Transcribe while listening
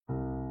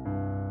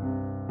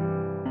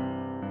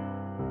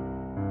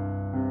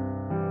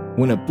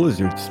When a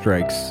blizzard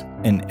strikes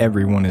and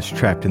everyone is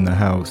trapped in the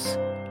house,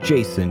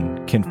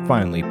 Jason can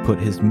finally put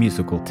his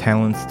musical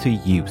talents to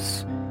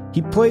use.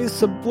 He plays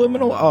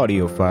subliminal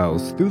audio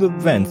files through the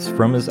vents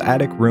from his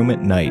attic room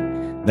at night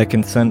that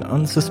can send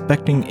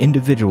unsuspecting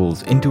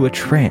individuals into a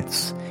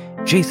trance.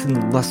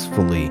 Jason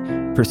lustfully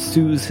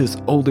pursues his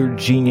older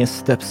genius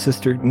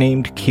stepsister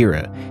named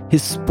Kira,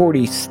 his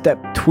sporty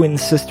step-twin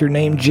sister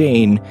named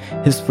Jane,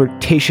 his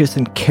flirtatious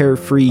and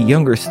carefree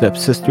younger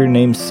stepsister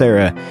named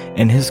Sarah,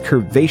 and his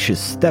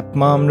curvaceous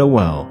stepmom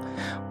Noelle.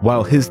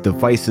 While his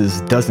devices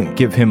doesn't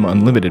give him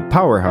unlimited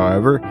power,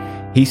 however,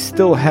 he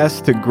still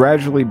has to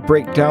gradually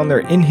break down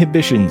their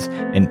inhibitions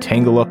and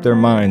tangle up their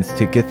minds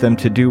to get them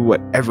to do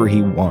whatever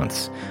he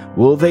wants.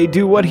 Will they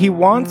do what he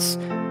wants?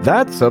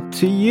 That's up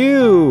to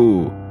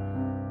you!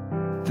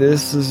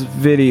 This is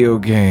video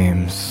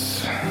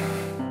games.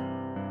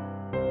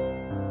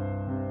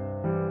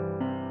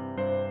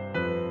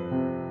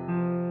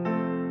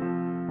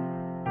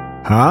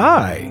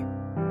 Hi!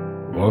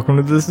 Welcome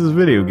to This is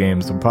Video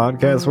Games, a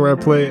podcast where I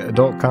play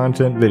adult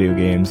content video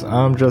games.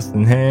 I'm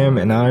Justin Ham,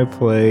 and I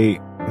play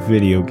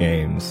video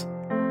games.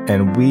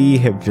 And we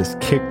have just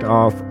kicked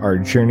off our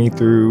journey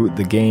through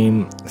the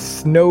game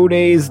Snow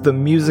Days, The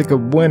Music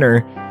of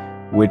Winter,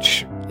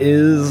 which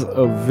is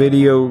a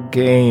video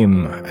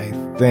game, I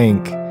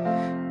think.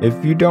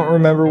 If you don't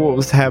remember what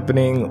was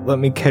happening, let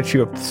me catch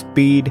you up to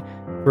speed.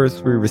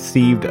 First, we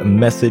received a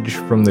message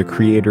from the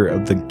creator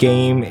of the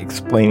game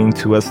explaining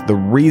to us the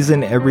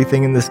reason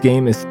everything in this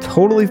game is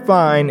totally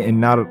fine and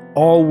not at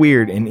all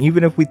weird, and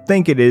even if we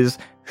think it is,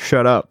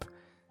 shut up.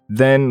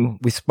 Then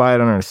we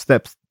spied on our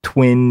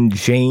step-twin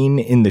Jane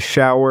in the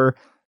shower,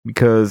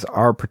 because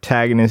our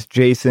protagonist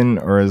Jason,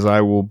 or as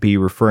I will be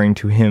referring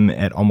to him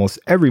at almost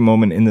every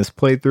moment in this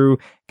playthrough,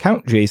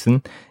 Count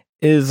Jason,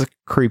 is a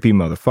creepy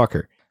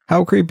motherfucker.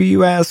 How creepy,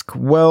 you ask?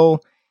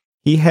 Well,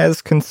 he has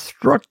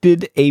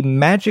constructed a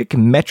magic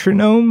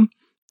metronome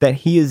that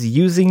he is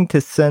using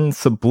to send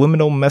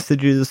subliminal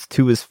messages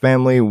to his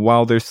family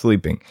while they're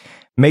sleeping,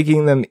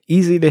 making them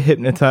easy to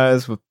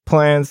hypnotize with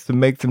plans to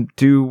make them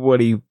do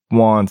what he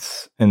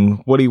wants.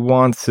 And what he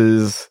wants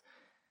is,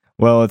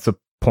 well, it's a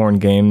porn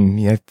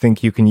game. I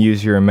think you can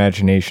use your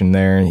imagination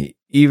there.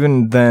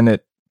 Even then,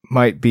 it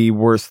might be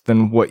worse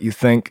than what you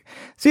think.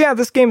 So yeah,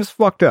 this game is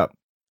fucked up.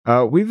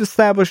 We've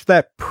established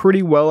that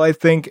pretty well, I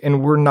think,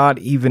 and we're not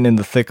even in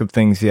the thick of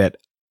things yet.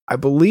 I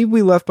believe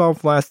we left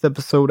off last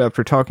episode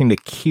after talking to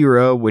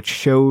Kira, which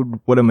showed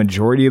what a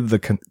majority of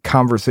the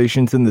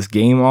conversations in this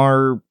game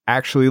are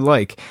actually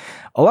like.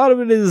 A lot of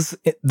it is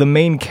the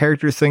main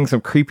character saying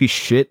some creepy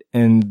shit,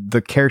 and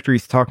the character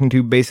he's talking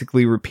to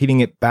basically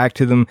repeating it back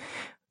to them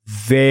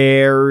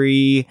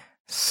very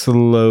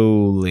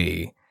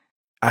slowly.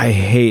 I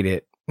hate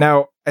it.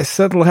 Now, I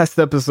said last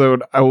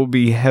episode I will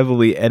be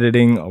heavily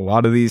editing a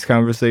lot of these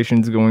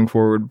conversations going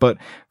forward, but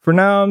for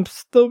now I'm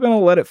still gonna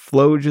let it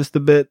flow just a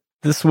bit.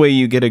 This way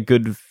you get a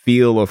good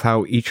feel of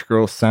how each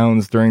girl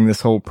sounds during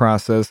this whole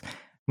process.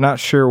 Not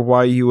sure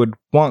why you would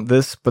want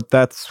this, but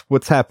that's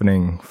what's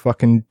happening.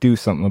 Fucking do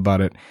something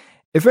about it.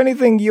 If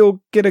anything,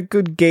 you'll get a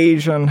good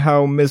gauge on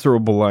how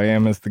miserable I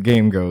am as the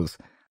game goes.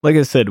 Like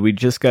I said, we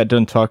just got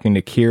done talking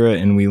to Kira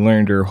and we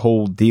learned her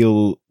whole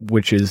deal,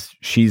 which is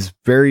she's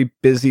very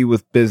busy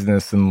with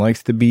business and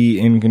likes to be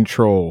in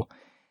control.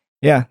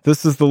 Yeah,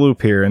 this is the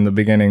loop here in the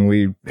beginning.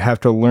 We have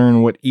to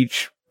learn what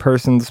each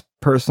person's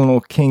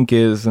personal kink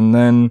is, and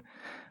then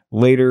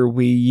later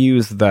we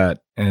use that.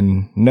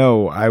 And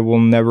no, I will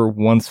never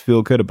once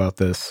feel good about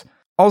this.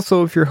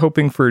 Also, if you're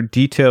hoping for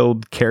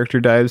detailed character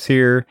dives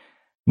here,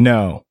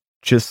 no,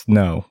 just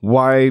no.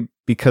 Why?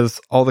 Because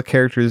all the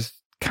characters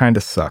kind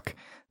of suck.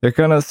 They're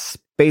gonna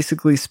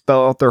basically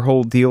spell out their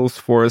whole deals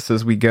for us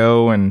as we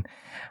go, and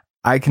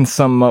I can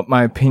sum up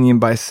my opinion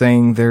by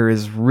saying there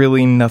is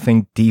really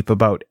nothing deep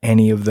about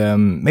any of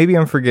them. Maybe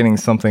I'm forgetting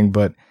something,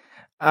 but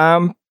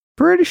I'm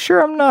pretty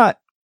sure I'm not.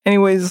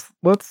 Anyways,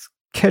 let's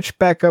catch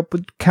back up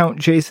with Count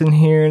Jason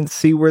here and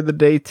see where the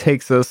day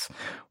takes us.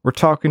 We're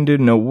talking to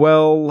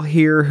Noelle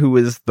here, who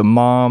is the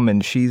mom,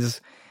 and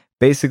she's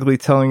basically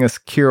telling us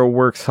Kira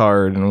works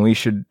hard and we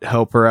should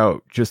help her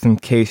out just in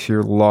case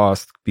you're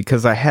lost,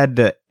 because I had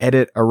to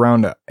edit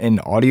around an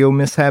audio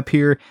mishap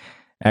here.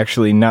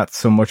 Actually, not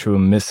so much of a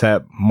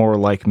mishap, more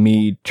like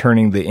me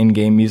turning the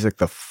in-game music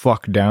the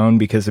fuck down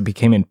because it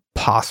became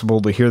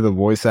impossible to hear the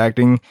voice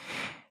acting.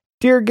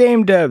 Dear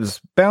game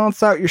devs,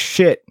 balance out your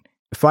shit.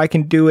 If I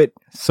can do it,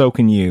 so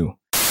can you.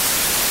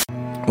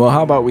 Well,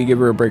 how about we give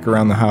her a break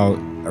around the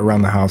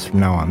house from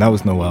now on? That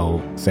was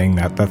Noelle saying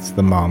that. That's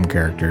the mom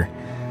character.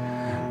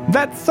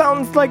 That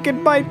sounds like it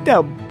might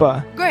help.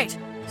 Great.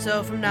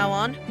 So from now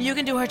on, you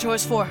can do her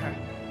chores for her.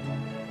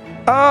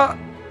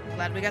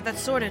 Glad we got that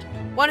sorted.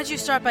 Why don't you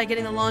start by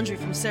getting the laundry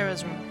from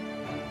Sarah's room?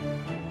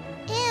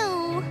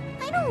 Ew.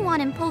 I don't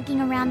want him poking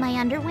around my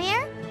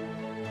underwear.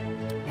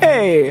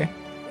 Hey.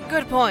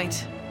 Good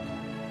point.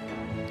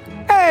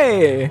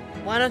 Hey.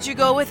 Why don't you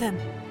go with him?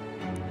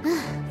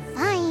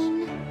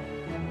 Fine.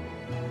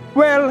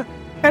 Well,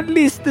 At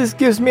least this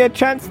gives me a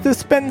chance to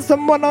spend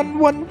some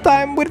one-on-one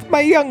time with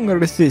my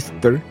younger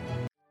sister.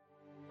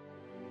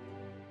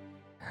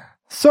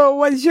 So,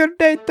 was your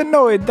date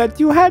annoyed that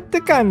you had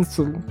to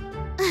cancel?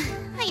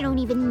 I don't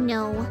even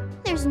know.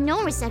 There's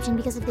no reception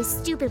because of this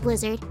stupid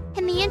blizzard,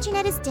 and the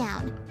internet is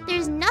down.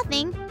 There's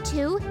nothing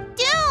to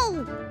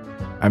do!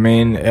 I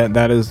mean,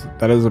 that is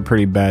a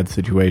pretty bad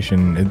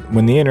situation.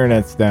 When the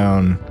internet's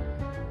down,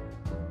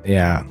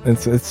 yeah,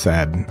 it's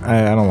sad.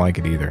 I don't like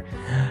it either.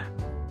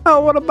 Oh,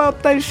 what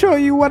about I show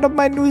you one of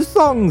my new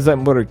songs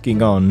I'm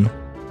working on?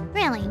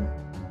 Really?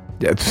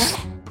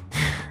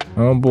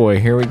 Oh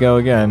boy, here we go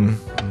again.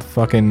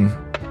 Fucking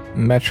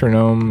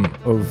metronome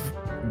of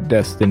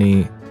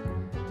destiny.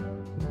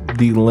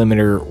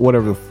 Delimiter,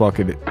 whatever the fuck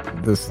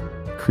this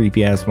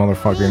creepy ass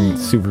motherfucking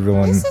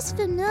supervillain. This is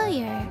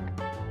familiar.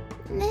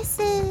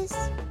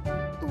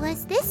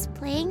 Was this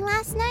playing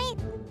last night?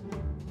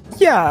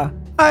 Yeah,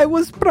 I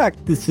was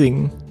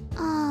practicing.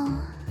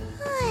 Oh.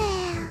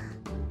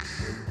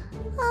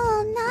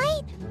 All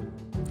night?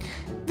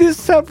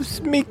 This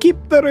helps me keep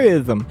the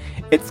rhythm.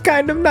 It's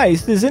kind of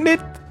nice, isn't it?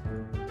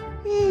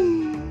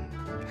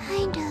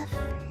 Kind of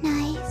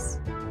nice.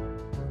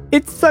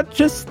 It's such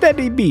a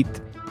steady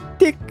beat.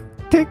 Tick,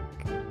 tick,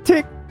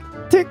 tick,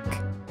 tick.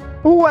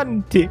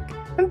 1 tick,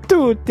 and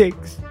 2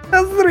 ticks,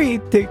 and 3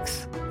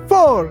 ticks,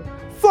 4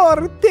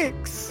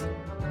 ticks.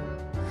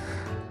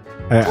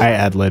 I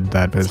ad-libbed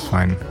that, but it's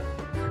fine.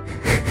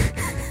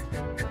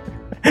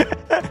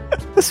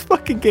 This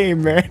fucking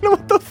game, man.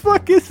 What the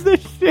fuck is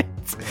this shit?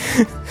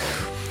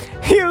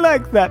 You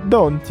like that,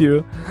 don't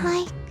you?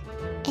 Like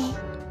it.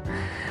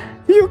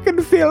 You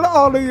can feel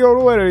all of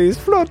your worries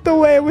float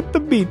away with the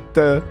beat.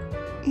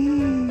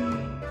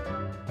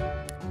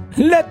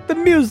 Let the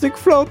music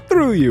flow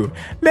through you.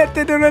 Let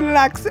it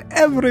relax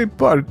every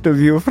part of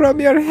you,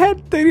 from your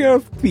head to your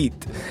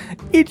feet.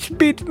 Each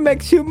beat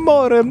makes you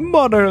more and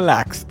more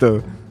relaxed.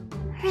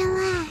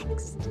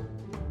 Relaxed.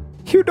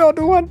 You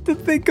don't want to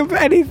think of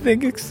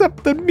anything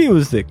except the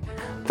music.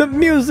 The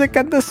music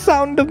and the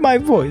sound of my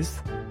voice.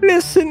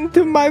 Listen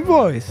to my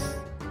voice.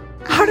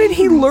 How did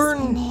he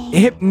learn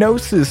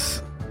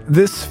hypnosis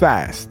this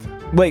fast?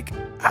 Like,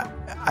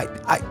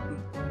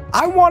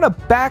 I want a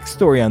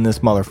backstory on this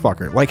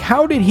motherfucker. Like,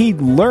 how did he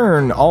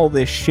learn all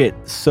this shit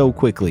so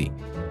quickly?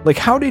 Like,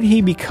 how did he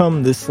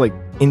become this, like,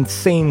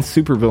 insane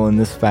supervillain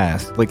this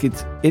fast? Like,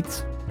 it's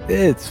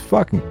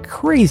fucking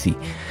crazy.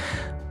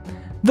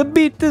 The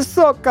beat is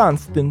so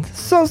constant,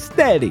 so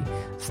steady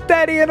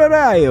and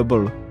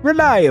reliable.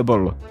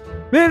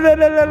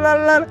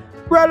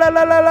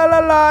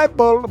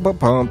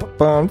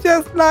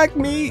 Just like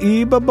me.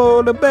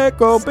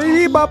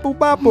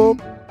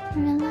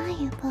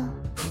 Reliable.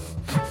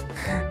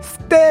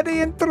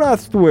 Steady and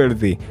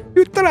trustworthy.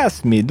 You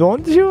trust me,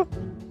 don't you?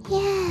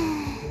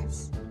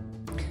 Yes.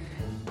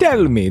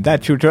 Tell me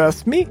that you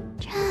trust me.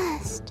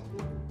 Trust,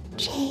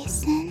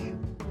 Jason.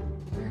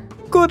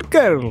 Good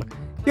girl.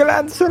 You'll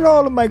answer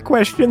all of my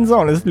questions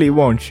honestly,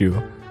 won't you?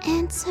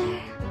 Answer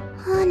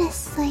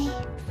honestly.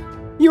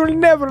 You'll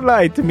never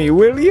lie to me,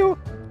 will you?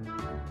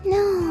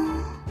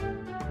 No.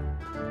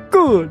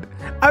 Good.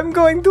 I'm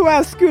going to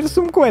ask you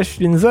some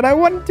questions and I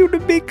want you to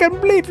be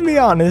completely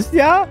honest,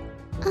 yeah?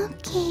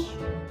 Okay,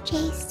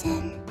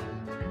 Jason.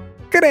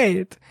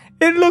 Great.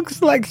 It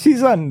looks like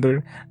she's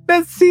under.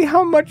 Let's see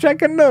how much I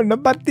can learn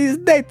about these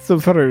dates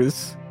of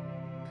hers.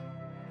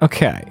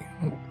 Okay.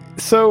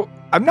 So,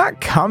 I'm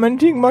not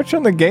commenting much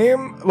on the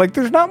game. Like,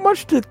 there's not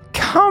much to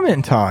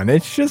comment on.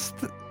 It's just,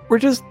 we're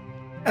just,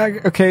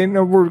 okay,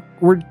 no,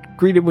 we're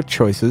greeted with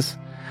choices.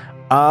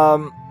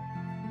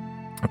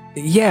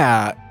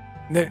 Yeah,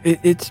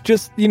 it's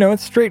just,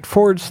 it's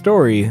straightforward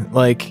story.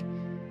 Like,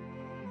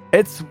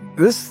 this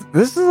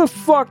is a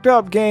fucked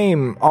up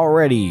game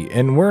already,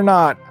 and we're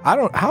not,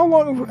 how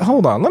long,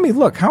 hold on, let me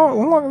look, how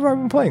long have I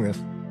been playing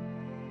this?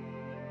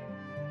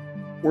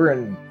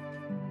 We're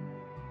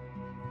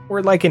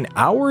like an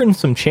hour and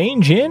some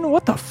change in?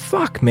 What the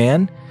fuck,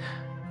 man?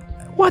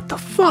 What the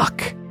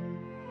fuck?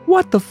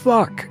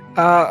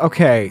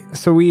 Okay,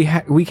 so we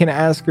can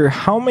ask her,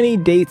 how many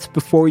dates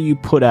before you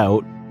put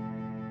out?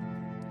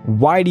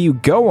 Why do you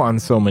go on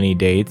so many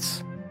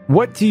dates?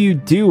 What do you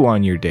do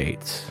on your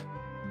dates?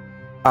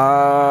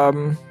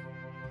 Why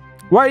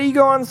do you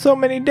go on so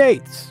many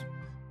dates?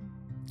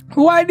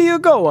 Why do you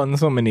go on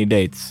so many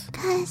dates?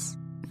 'Cause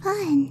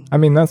fun. I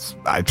mean, that's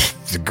a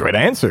good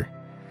answer.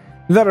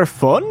 That are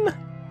fun?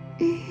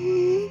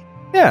 Mm-hmm.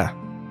 Yeah.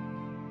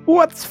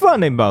 What's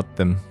fun about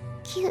them?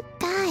 Cute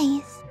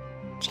guys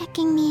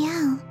checking me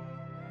out.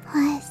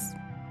 Plus,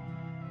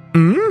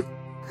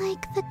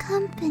 like the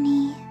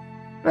company.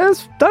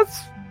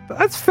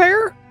 That's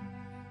fair.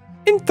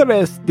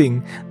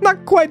 Interesting.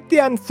 Not quite the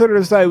answer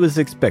as I was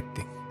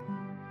expecting.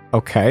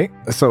 Okay,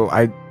 so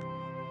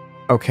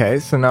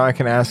now I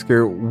can ask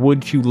her,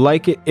 would you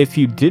like it if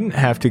you didn't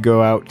have to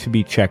go out to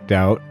be checked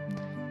out?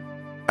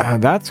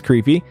 That's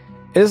creepy.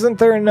 Isn't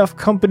there enough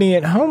company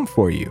at home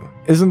for you?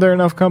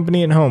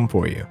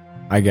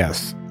 I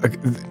guess.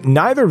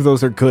 Neither of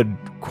those are good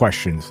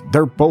questions.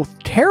 They're both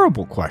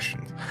terrible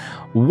questions.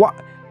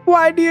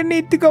 Why do you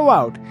need to go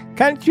out?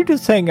 Can't you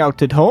just hang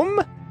out at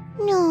home?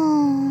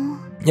 No.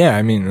 Yeah,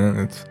 I mean,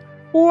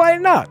 why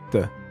not?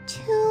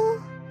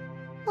 Too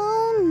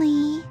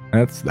lonely.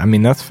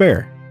 That's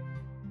fair.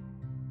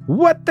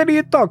 What are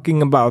you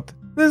talking about?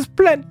 There's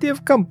plenty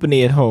of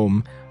company at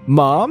home.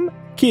 Mom,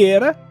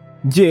 Kira,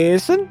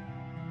 Jason.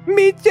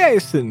 Meet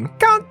Jason,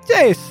 Count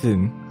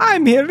Jason.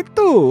 I'm here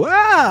too.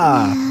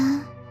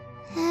 Yeah,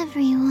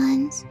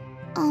 everyone's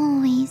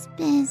always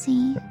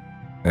busy.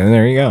 And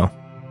there you go.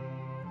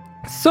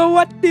 So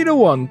what do you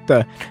want?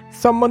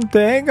 Someone to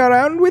hang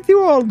around with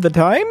you all the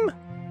time?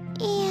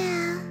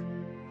 Yeah,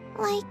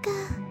 like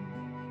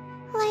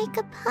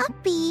a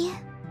puppy.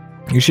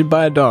 You should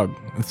buy a dog.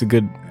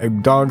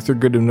 Dogs are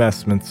good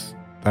investments.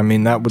 I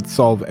mean, that would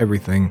solve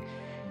everything.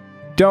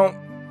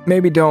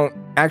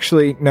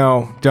 Actually,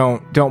 no,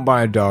 don't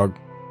buy a dog.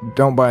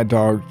 Don't buy a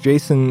dog.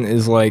 Jason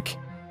is like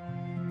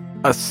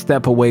a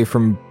step away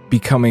from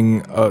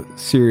becoming a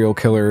serial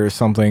killer or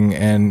something,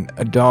 and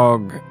a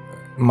dog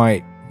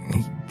might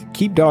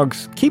keep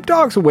dogs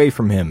away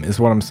from him is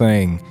what I'm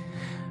saying.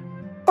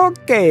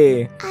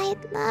 Okay.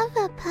 I'd love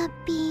a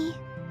puppy.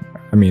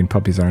 I mean,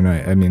 puppies are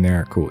nice. I mean, they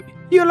are cool.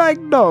 You like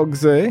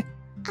dogs, eh?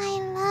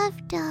 I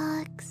love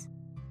dogs.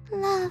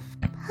 Love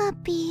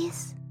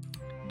puppies.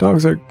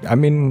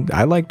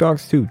 I like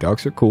dogs too.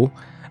 Dogs are cool.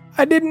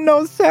 I didn't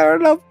know Sarah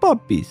loved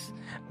puppies.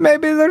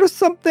 Maybe there's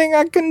something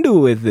I can do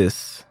with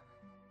this.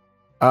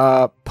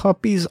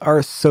 Puppies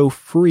are so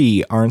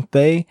free, aren't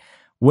they?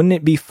 Wouldn't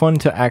it be fun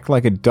to act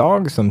like a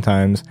dog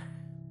sometimes?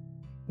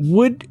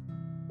 Would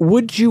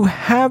you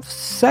have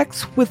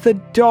sex with a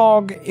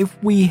dog if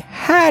we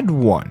had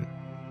one?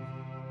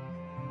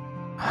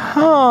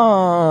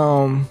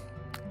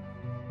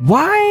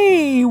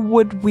 Why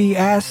would we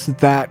ask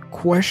that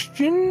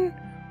question?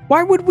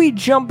 Why would we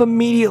jump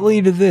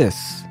immediately to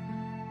this?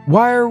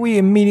 Why are we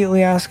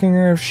immediately asking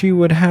her if she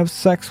would have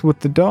sex with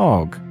the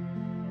dog?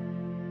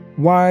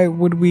 Why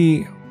would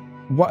we...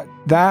 What?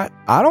 That?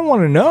 I don't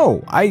want to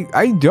know.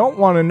 I don't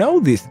want to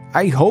know this.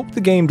 I hope the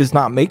game does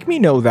not make me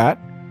know that.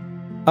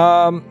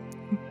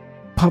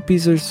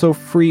 Puppies are so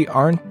free,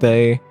 aren't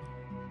they?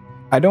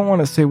 I don't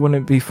want to say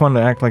wouldn't it be fun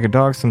to act like a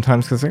dog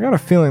sometimes, because I got a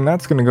feeling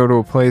that's going to go to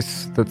a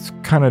place that's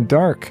kind of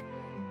dark.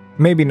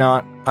 Maybe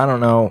not. I don't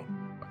know.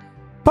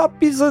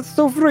 Puppies are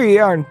so free,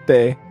 aren't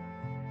they?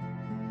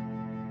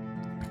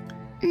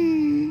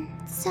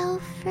 So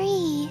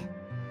free.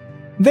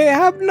 They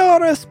have no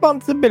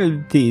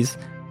responsibilities,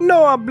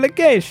 no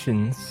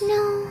obligations.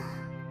 No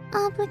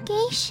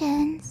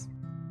obligations.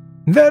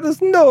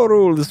 There's no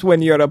rules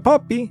when you're a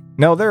puppy.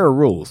 No, there are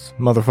rules,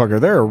 motherfucker.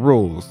 There are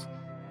rules.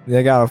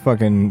 They gotta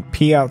fucking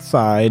pee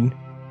outside.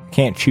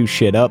 Can't chew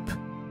shit up.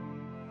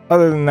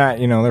 Other than that,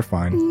 they're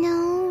fine.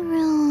 No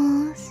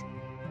rules.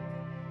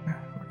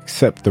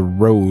 Except the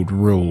road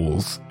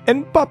rules.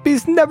 And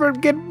puppies never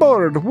get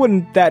bored.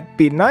 Wouldn't that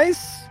be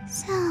nice?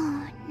 So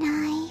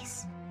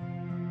nice.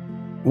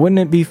 Wouldn't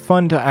it be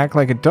fun to act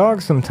like a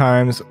dog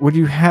sometimes? Would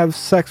you have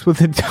sex with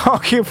a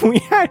dog if we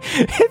had...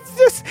 It's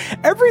just,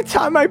 every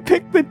time I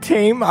pick the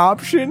tame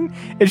option,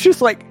 it's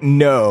just like,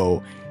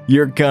 no,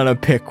 you're gonna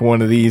pick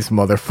one of these,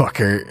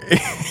 motherfucker.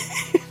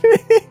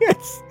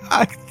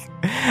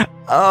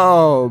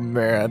 Oh,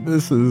 man,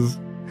 this is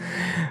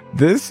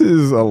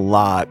a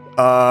lot.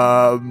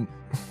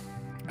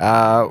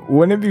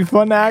 Wouldn't it be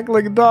fun to act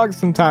like a dog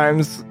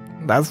sometimes?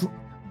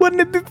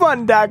 Wouldn't it be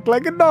fun to act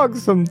like a dog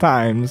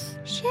sometimes?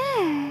 Sure.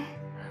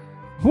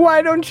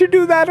 Why don't you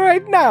do that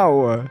right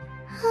now?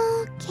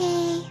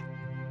 Okay.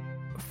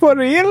 For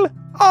real?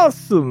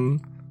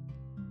 Awesome.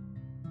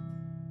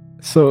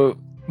 So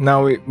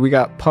now we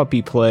got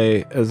puppy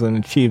play as an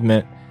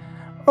achievement.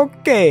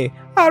 Okay,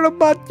 how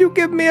about you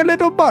give me a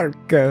little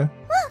bark?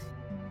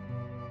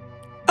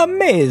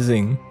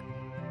 Amazing.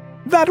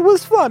 That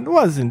was fun,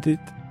 wasn't it?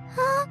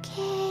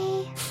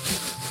 Okay.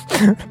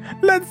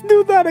 Let's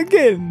do that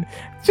again.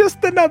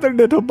 Just another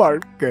little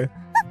bark.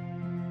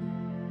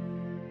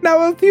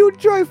 Now a few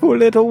joyful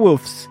little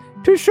woofs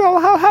to show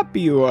how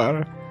happy you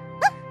are.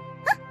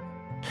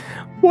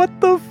 What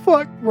the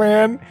fuck,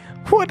 man?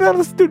 What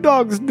else do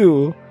dogs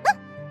do?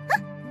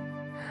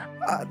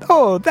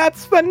 Oh,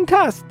 that's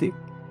fantastic.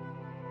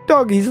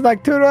 Doggies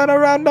like to run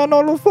around on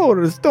all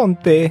fours,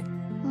 don't they?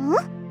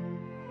 Huh?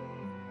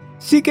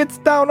 She gets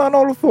down on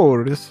all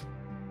fours.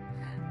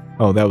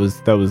 Oh, that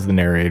was the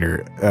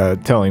narrator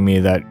telling me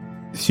that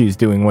she's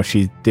doing what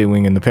she's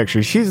doing in the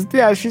picture. She's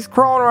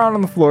crawling around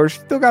on the floor.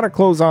 She's still got her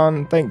clothes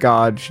on, thank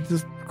God. She's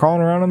just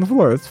crawling around on the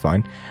floor. That's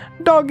fine.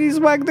 Doggies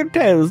wag their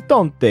tails,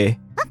 don't they?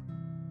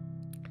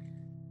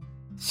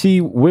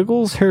 She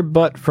wiggles her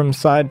butt from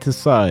side to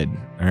side.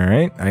 All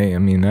right.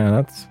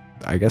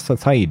 I guess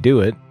that's how you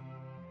do it.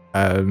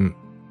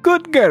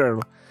 Good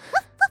girl.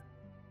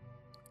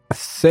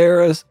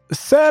 Sarah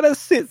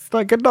sits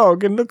like a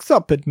dog and looks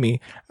up at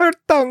me, her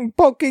tongue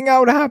poking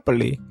out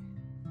happily.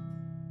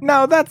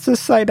 Now that's a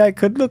sight I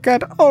could look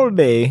at all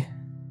day.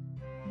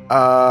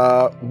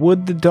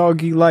 Would the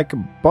doggy like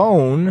a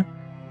bone?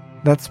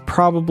 That's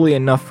probably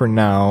enough for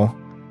now.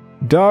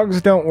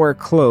 Dogs don't wear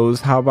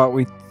clothes. How about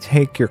we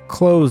take your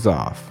clothes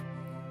off?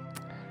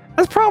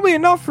 That's probably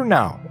enough for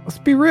now. Let's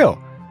be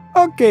real.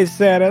 Okay,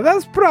 Sarah,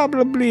 that's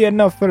probably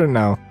enough for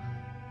now.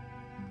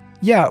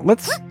 Yeah,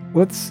 let's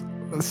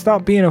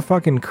stop being a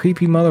fucking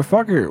creepy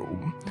motherfucker.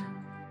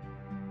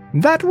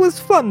 That was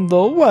fun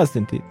though,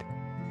 wasn't it?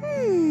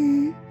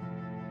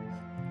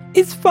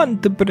 It's fun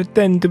to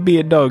pretend to be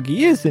a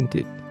doggy, isn't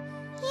it?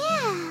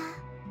 Yeah.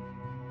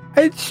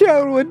 It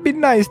sure would be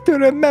nice to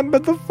remember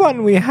the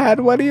fun we had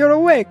while you're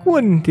awake,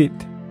 wouldn't it?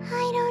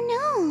 I don't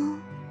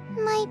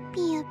know. Might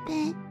be a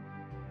bit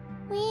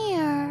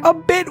weird. A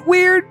bit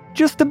weird?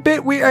 Just a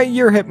bit weird?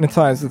 You're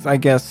hypnotized, I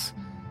guess.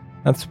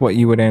 That's what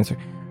you would answer.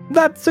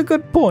 That's a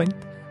good point.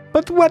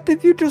 But what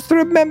if you just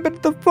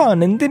remembered the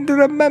fun and didn't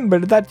remember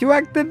that you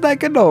acted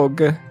like a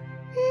dog?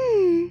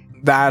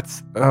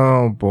 That's...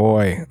 oh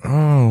boy.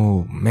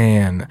 Oh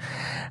man.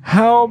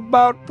 How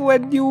about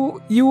when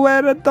you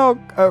wear a dog...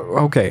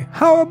 okay.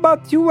 How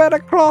about you wear a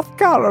cloth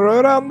collar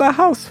around the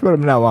house from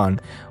now on?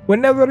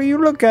 Whenever you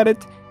look at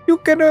it, you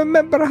can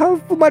remember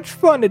how much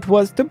fun it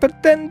was to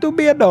pretend to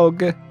be a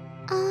dog.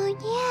 Oh,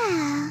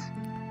 yeah.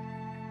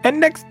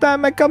 And next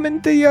time I come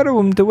into your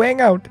room to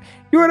hang out,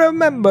 you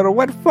remember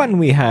what fun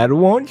we had,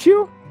 won't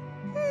you?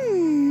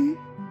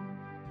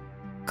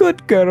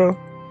 Good girl.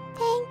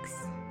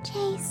 Thanks,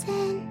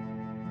 Jason.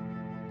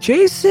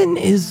 Jason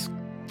is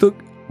the...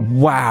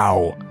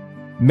 wow.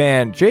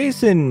 Man,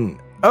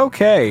 Jason...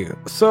 okay,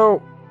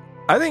 so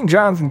I think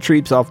Jonathan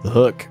Treep's off the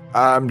hook.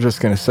 I'm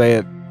just gonna say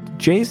it.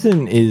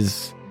 Jason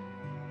is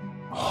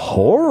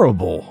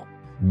horrible.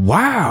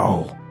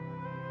 Wow.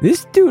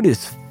 This dude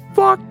is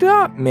fucked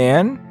up,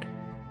 man.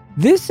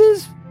 This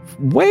is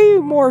way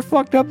more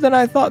fucked up than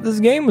I thought this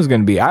game was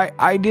going to be.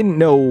 I didn't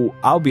know,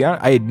 I'll be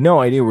honest, I had no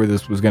idea where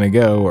this was going to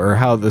go or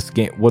how this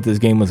game, what this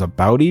game was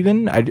about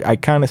even. I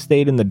kind of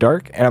stayed in the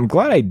dark, and I'm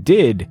glad I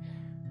did,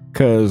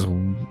 because,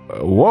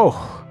 whoa,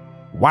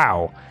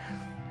 wow.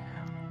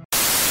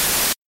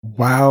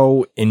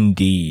 Wow,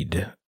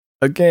 indeed.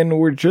 Again,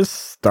 we're just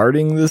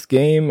starting this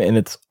game, and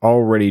it's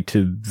already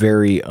to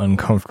very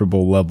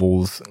uncomfortable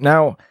levels.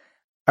 Now,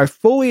 I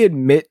fully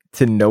admit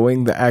to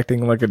knowing the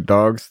acting like a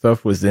dog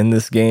stuff was in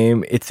this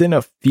game. It's in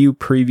a few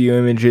preview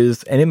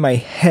images, and in my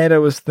head I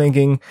was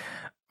thinking,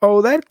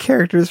 oh, that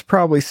character is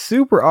probably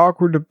super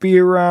awkward to be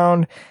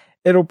around.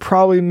 It'll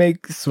probably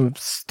make some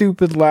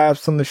stupid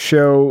laughs on the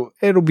show.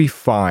 It'll be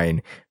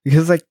fine.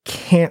 Because I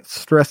can't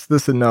stress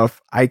this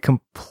enough, I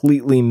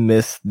completely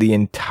missed the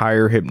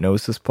entire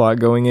hypnosis plot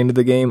going into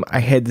the game.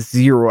 I had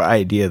zero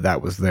idea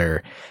that was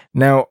there.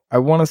 Now, I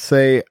want to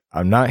say,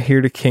 I'm not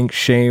here to kink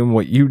shame.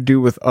 What you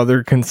do with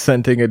other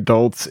consenting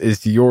adults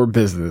is your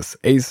business.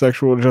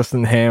 Asexual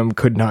Justin Ham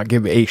could not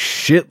give a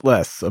shit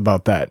less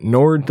about that,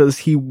 nor does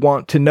he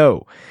want to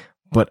know.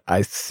 But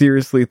I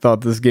seriously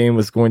thought this game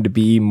was going to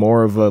be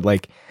more of a,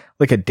 like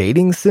a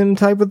dating sim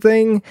type of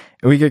thing.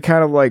 And we could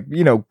kind of like,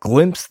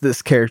 glimpse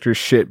this character's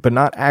shit, but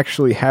not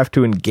actually have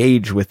to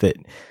engage with it.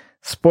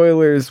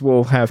 Spoilers,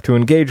 we'll have to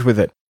engage with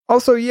it.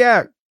 Also,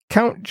 yeah,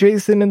 Count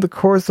Jason in the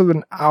course of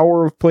an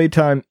hour of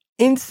playtime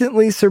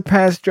instantly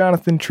surpassed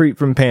Jonathan Treat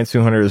from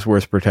Pantsu Hunter's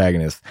worst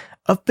protagonist.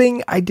 A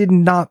thing I did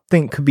not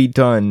think could be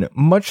done,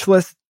 much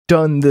less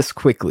done this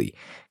quickly.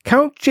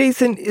 Count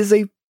Jason is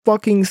a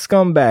fucking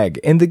scumbag,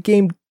 and the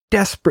game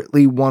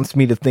desperately wants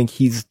me to think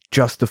he's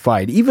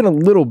justified, even a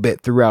little bit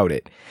throughout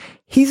it.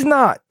 He's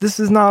not. This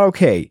is not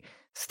okay.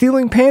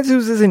 Stealing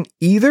Pantsus isn't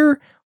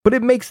either, but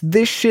it makes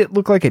this shit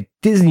look like a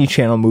Disney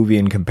Channel movie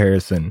in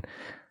comparison.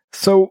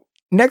 So,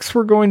 next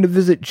we're going to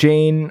visit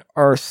Jane,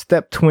 our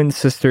step-twin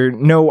sister.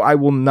 No, I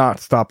will not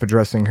stop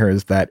addressing her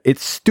as that.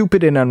 It's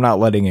stupid and I'm not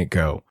letting it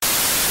go.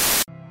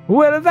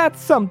 Well,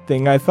 that's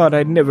something I thought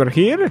I'd never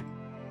hear.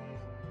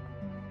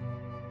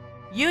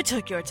 You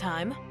took your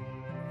time.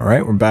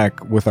 Alright, we're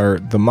back with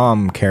the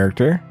mom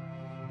character.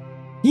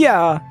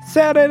 Yeah,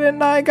 Sarah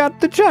and I got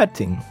to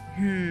chatting.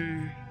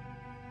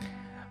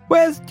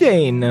 Where's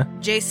Jane?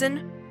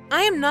 Jason,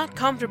 I am not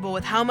comfortable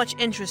with how much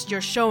interest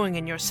you're showing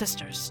in your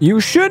sisters. You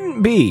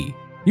shouldn't be.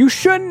 You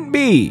shouldn't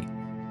be.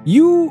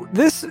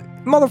 This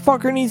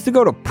motherfucker needs to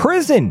go to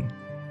prison.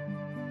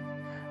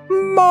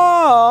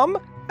 Mom,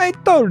 I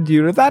told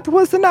you that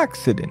was an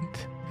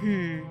accident.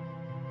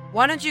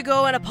 Why don't you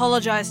go and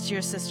apologize to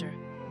your sister?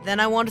 Then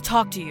I want to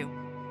talk to you.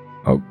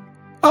 Oh.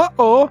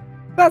 Uh-oh,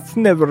 that's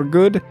never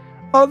good.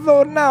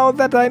 Although now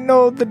that I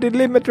know the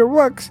delimiter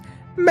works,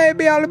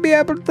 maybe I'll be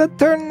able to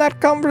turn that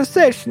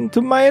conversation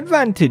to my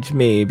advantage,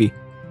 maybe.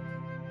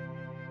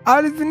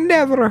 I've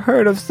never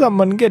heard of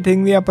someone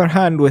getting the upper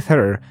hand with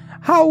her.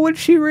 How would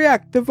she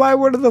react if I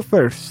were the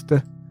first?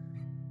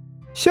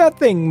 Sure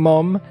thing,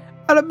 Mom.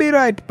 I'll be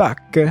right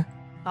back.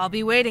 I'll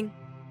be waiting.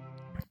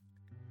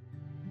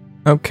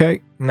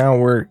 Okay, now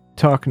we're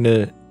talking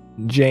to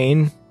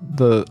Jane,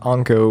 the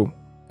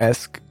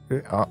Anko-esque,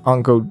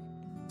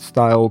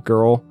 Anko-style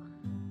girl.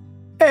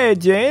 Hey,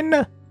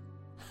 Jane!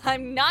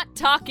 I'm not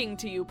talking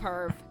to you,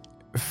 perv.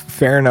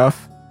 Fair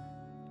enough.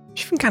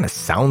 She even kind of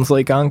sounds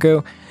like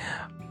Anko.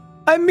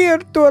 I'm here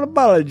to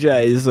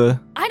apologize. I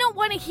don't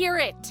want to hear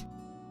it.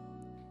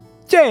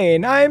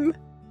 Jane, I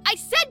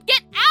said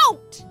get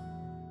out!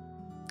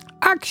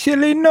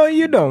 Actually, no,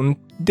 you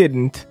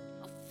didn't.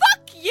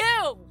 Fuck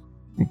you!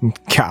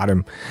 Got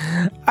him.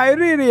 I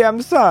really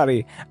am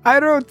sorry. I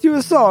wrote you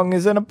a song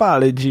as an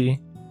apology.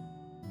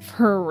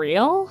 For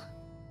real?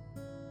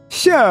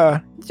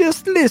 Sure,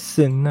 just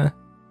listen.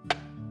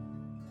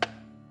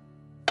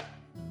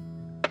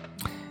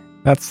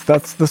 That's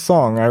the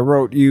song. I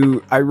wrote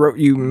you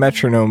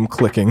metronome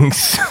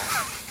clickings.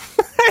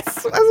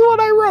 that's what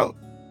I wrote.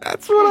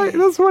 That's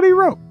what he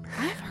wrote.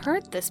 I've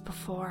heard this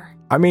before.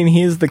 I mean,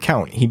 he is the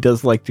Count. He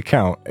does like to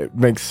count. It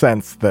makes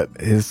sense that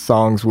his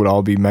songs would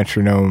all be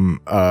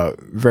metronome,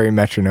 very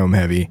metronome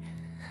heavy.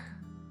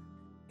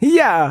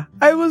 Yeah,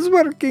 I was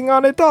working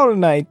on it all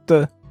night.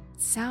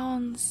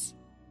 Sounds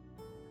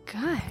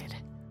good.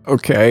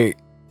 Okay.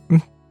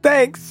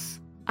 Thanks.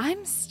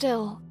 I'm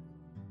still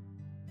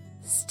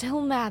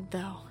mad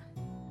though.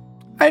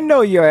 I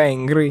know you're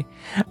angry.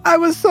 I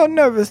was so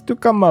nervous to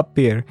come up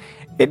here.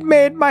 It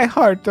made my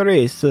heart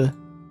race.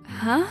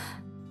 Huh?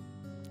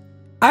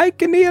 I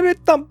can hear it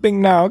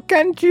thumping now,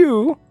 can't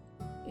you?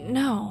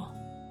 No.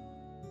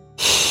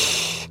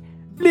 Shh.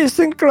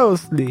 Listen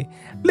closely.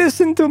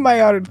 Listen to my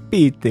heart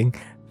beating.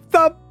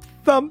 Thump,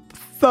 thump,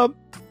 thump,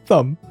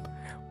 thump.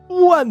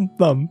 1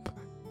 thump.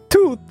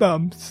 2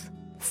 thumps.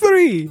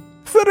 3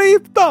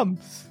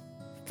 thumps.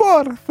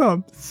 4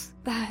 thumps.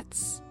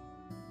 That's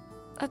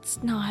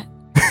not...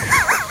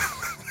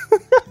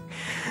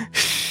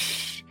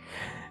 Shh.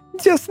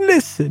 Just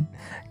listen.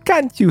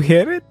 Can't you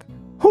hear it?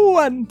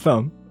 1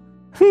 thump.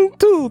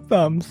 2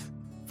 thumps.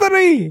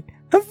 3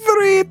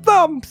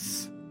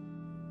 thumps.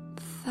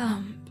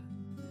 Thump.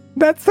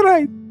 That's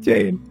right,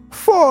 Jane.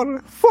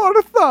 4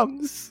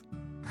 thumbs.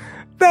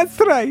 That's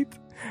right.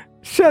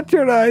 Shut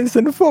your eyes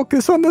and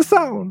focus on the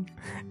sound.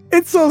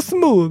 It's so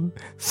smooth,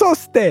 so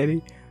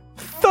steady.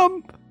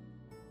 Thump.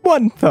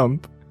 1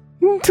 thump.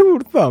 2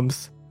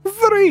 thumbs.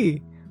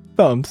 3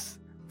 thumbs.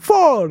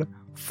 4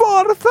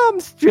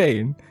 thumbs,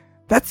 Jane.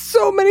 That's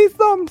so many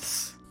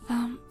thumps.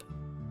 Thump.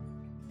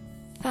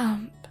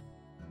 Thump.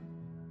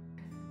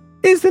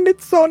 Isn't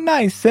it so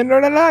nice and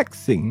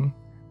relaxing?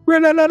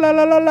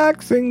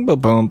 Relaxing.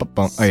 Ba-boom,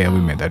 ba-boom. Oh yeah, we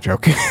made that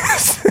joke.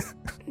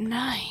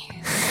 Nice.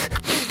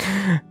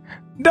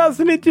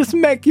 Doesn't it just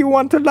make you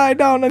want to lie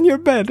down on your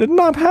bed and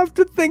not have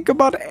to think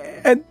about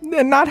and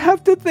not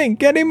have to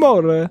think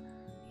anymore?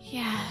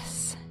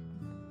 Yes.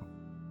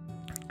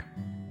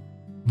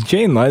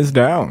 Jane lies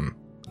down.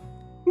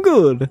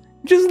 Good.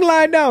 Just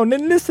lie down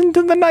and listen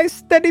to the nice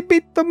steady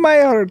beat of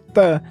my heart.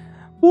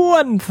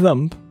 1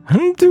 thump,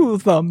 2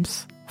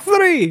 thumps,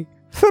 3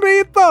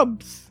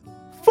 thumps,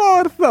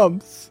 4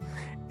 thumps.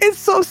 It's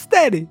so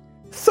steady,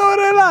 so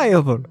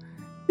reliable.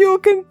 You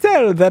can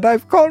tell that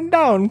I've calmed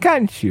down,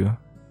 can't you?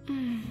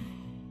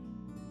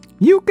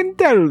 You can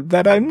tell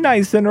that I'm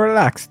nice and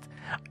relaxed.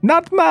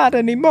 Not mad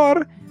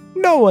anymore.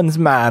 No one's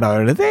mad,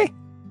 are they?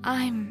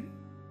 I'm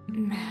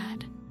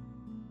mad.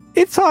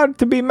 It's hard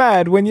to be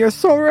mad when you're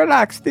so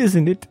relaxed,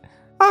 isn't it?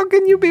 How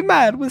can you be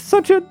mad with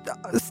such a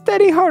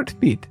steady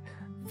heartbeat?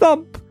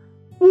 Thump.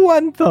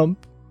 1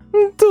 thump.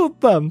 2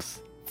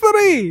 thumps.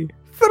 3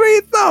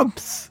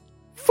 thumps.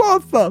 4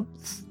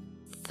 thumps.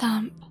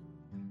 Thump.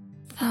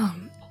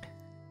 Thump.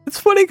 It's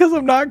funny because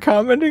I'm not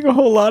commenting a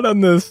whole lot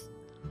on this,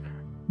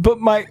 but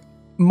my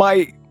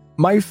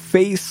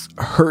face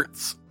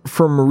hurts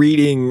from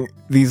reading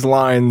these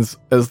lines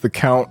as the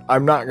Count.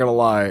 I'm not gonna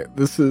lie,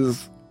 this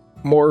is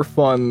more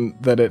fun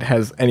than it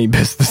has any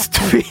business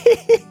to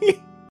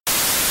be.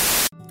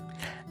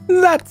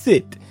 That's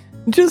it.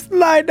 Just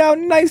lie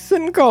down nice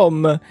and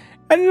calm,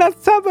 and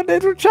let's have a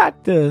little chat.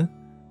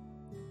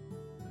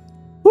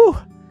 Whew.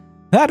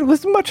 That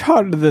was much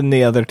harder than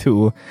the other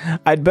two.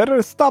 I'd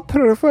better stop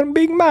her from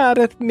being mad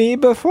at me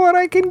before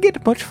I can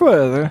get much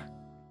further.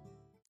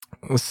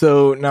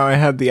 So now I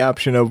have the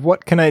option of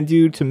what can I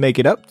do to make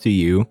it up to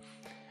you?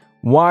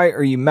 Why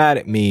are you mad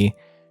at me?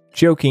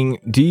 Joking,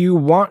 do you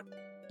want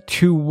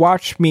to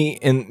watch me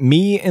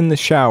in the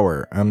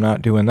shower? I'm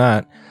not doing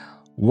that.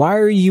 Why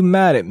are you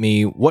mad at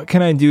me? What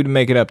can I do to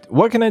make it up?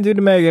 What can I do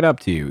to make it up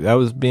to you? That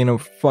was being a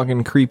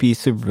fucking creepy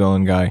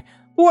supervillain guy.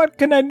 What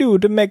can I do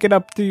to make it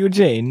up to you,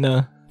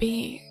 Jane?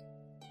 Be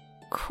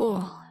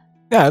cool.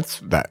 That's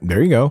that.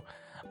 There you go.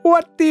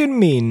 What do you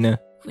mean?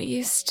 We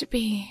used to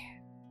be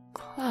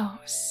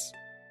close.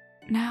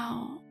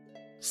 Now,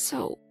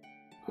 so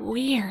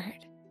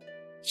weird.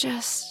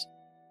 Just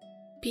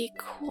be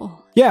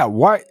cool. Yeah,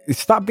 why?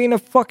 Stop being a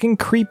fucking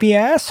creepy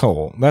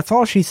asshole. That's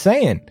all she's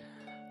saying.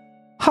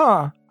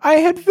 Huh, I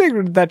had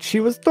figured that she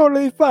was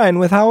totally fine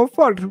with how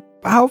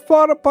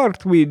far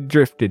apart we'd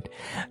drifted.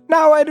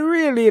 Now I'd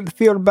really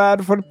feel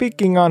bad for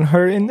picking on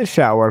her in the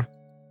shower.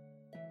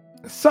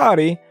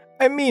 Sorry,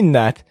 I mean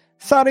that.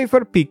 Sorry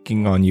for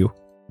picking on you.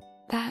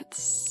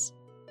 That's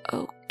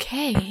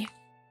okay.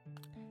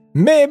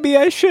 Maybe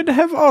I should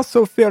have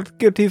also felt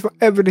guilty for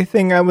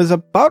everything I was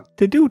about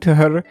to do to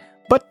her,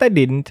 but I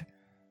didn't.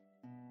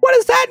 What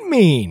does that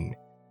mean?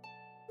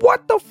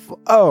 What the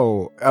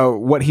Oh,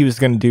 what he was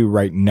going to do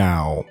right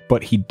now,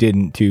 but he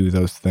didn't do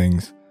those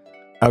things.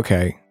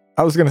 Okay.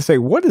 I was going to say,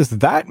 what does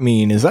that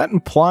mean? Is that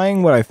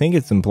implying what I think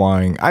it's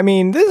implying? I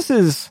mean, this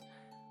is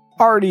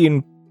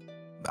already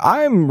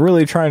I'm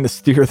really trying to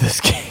steer this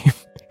game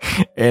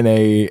in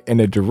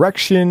a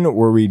direction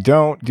where we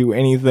don't do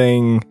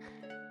anything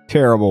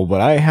terrible,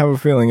 but I have a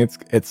feeling it's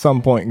at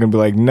some point going to be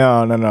like,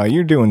 no,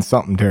 you're doing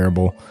something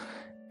terrible.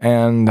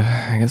 And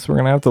I guess we're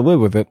going to have to live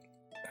with it.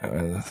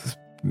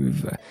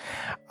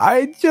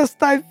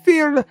 I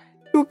feel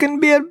you can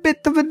be a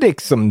bit of a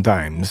dick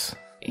sometimes.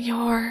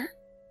 You're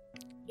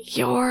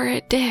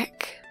a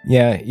dick.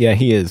 Yeah,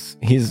 he is.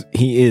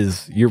 He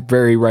is. You're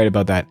very right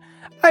about that.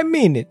 I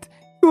mean it.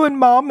 You and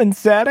Mom and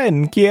Sarah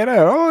and Kira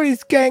are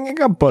always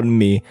ganging up on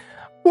me.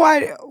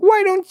 Why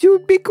don't you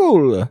be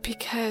cool?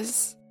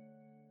 Because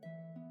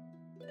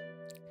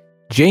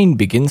Jane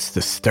begins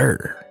to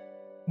stir.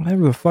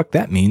 Whatever the fuck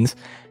that means.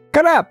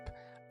 Crap!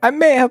 I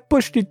may have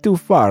pushed it too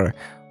far.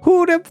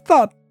 Who'd have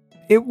thought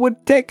it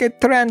would take a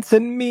trance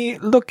and me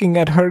looking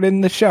at her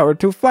in the shower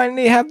to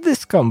finally have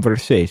this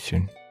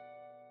conversation?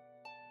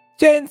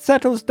 Jane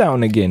settles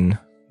down again.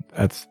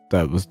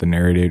 That was the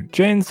narrative.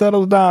 Jane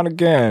settles down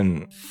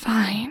again.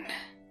 Fine.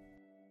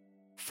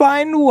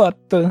 Fine what?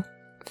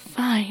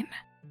 Fine.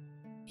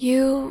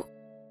 You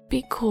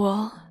be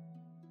cool.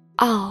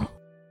 I'll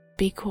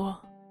be cool.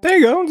 There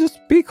you go. Just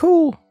be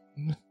cool.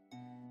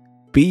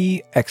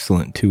 Be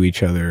excellent to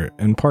each other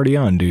and party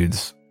on,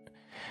 dudes.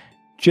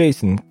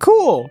 Jason,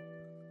 cool.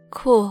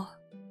 Cool.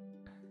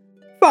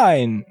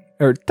 Fine.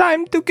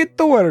 Time to get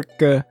to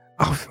work.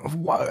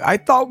 I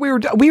thought we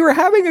were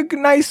having a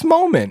nice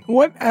moment.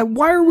 What?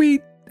 Why are we?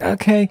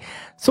 Okay.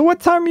 So what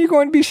time are you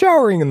going to be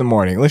showering in the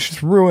morning? Let's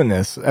just ruin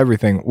this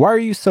everything. Why are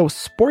you so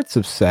sports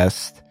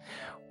obsessed?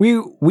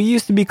 We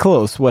used to be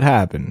close. What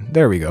happened?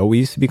 There we go. We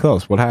used to be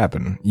close. What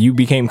happened? You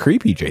became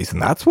creepy, Jason.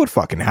 That's what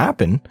fucking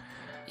happened.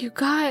 You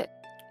got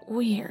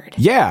weird.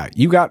 Yeah,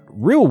 you got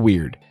real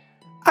weird.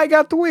 I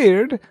got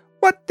weird?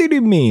 What did he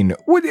mean?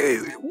 What do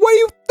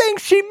you think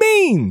she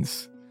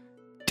means?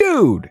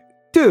 Dude.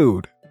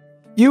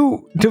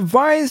 You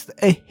devised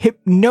a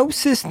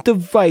hypnosis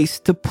device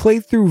to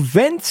play through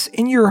vents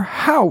in your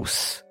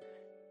house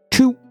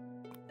to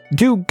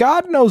do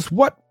God knows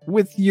what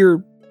with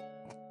your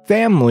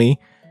family.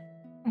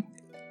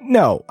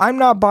 No, I'm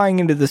not buying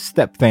into this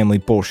step family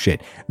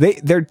bullshit.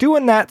 They're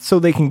doing that so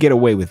they can get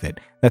away with it.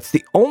 That's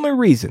the only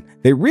reason.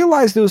 They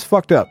realized it was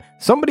fucked up.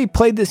 Somebody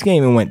played this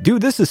game and went,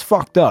 dude, this is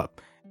fucked up.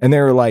 And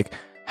they were like,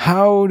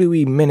 how do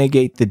we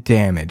mitigate the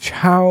damage?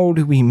 How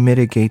do we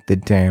mitigate the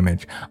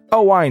damage?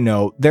 Oh, I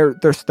know.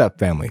 They're step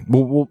family.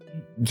 We'll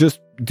just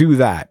do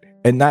that.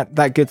 And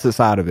that gets us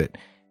out of it.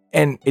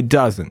 And it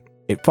doesn't.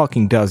 It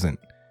fucking doesn't.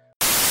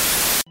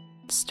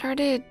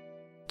 Started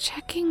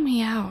checking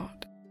me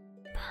out.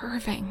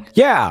 Perving.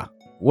 Yeah.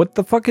 What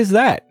the fuck is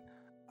that?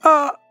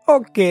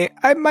 Okay.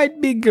 I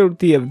might be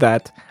guilty of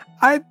that.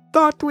 I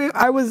thought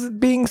I was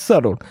being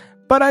subtle.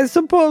 But I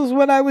suppose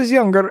when I was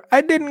younger,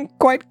 I didn't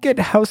quite get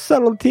how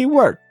subtlety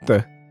worked.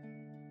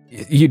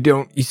 You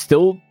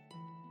still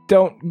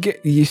don't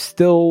get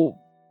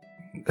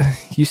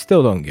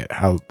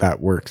how that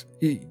works.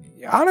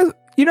 Honestly,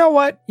 you know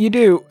what? You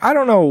do. I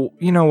don't know.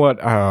 You know what?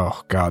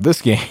 Oh, God,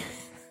 this game.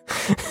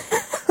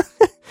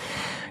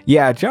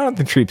 Yeah,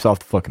 Jonathan Treep's off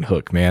the fucking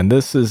hook, man.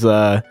 This is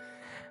our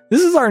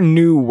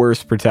new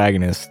worst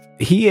protagonist.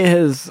 He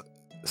has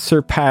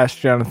surpassed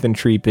Jonathan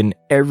Treep in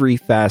every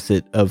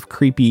facet of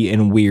creepy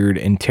and weird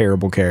and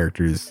terrible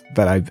characters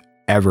that I've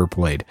ever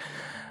played.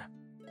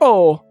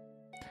 Oh,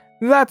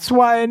 that's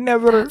why I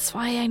never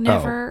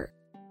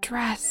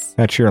dress.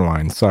 That's your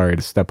line. Sorry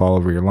to step all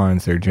over your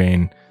lines there,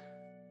 Jane.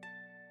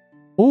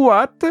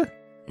 What?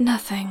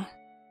 Nothing.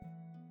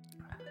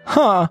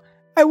 Huh.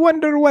 I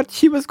wonder what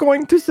she was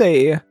going to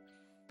say.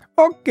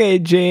 Okay,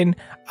 Jane.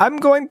 I'm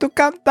going to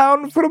count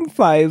down from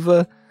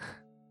 5.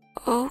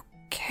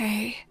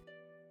 Okay.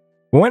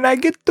 When I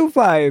get to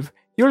 5,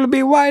 you'll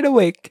be wide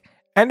awake,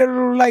 and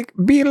it'll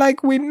be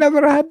like we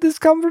never had this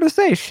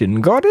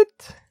conversation. Got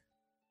it?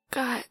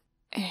 Got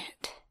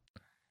it.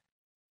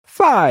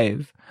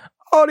 5.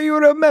 All you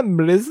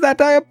remember is that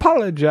I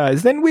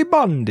apologized and we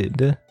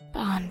bonded.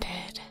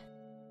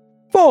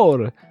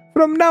 4.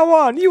 From now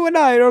on, you and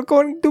I are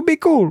going to be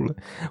cool.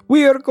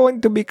 We are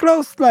going to be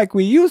close like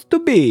we used to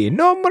be.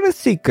 No more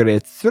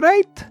secrets,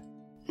 right?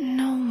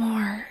 No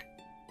more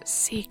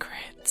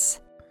secrets.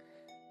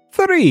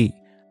 3.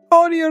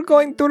 All you're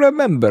going to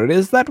remember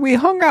is that we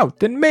hung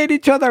out and made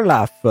each other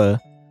laugh.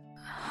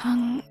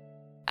 Hung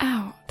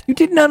out? You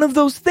did none of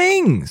those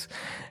things.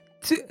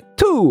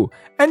 2.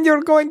 And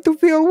you're going to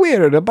feel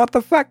weird about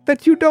the fact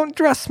that you don't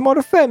dress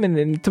more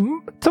feminine.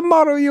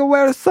 Tomorrow you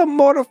wear some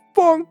more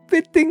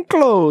form-fitting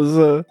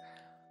clothes.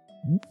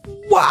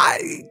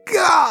 Why?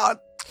 God,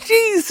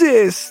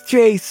 Jesus,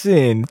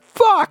 Jason.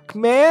 Fuck,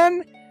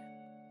 man.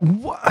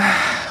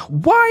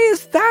 Why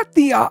is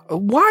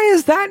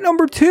that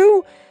number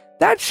 2?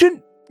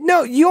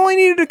 No, you only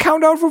needed to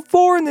count down for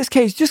 4 in this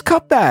case. Just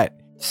cut that.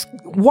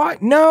 Why?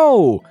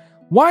 No.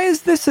 Why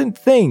is this a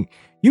thing?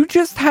 You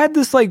just had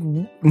this like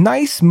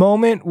nice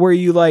moment where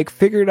you like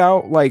figured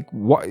out like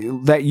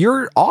that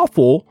you're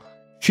awful.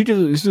 She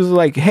just was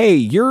like, hey,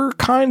 you're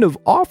kind of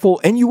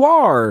awful, and you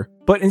are.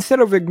 But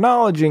instead of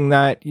acknowledging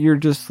that, you're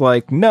just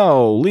like,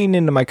 no, lean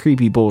into my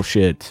creepy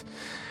bullshit.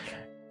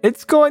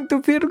 It's going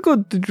to feel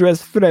good to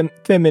dress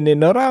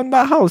feminine around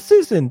the house,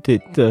 isn't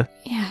it?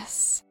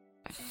 Yes,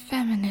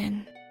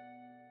 feminine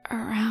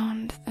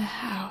around the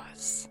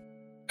house.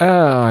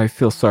 I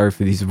feel sorry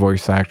for these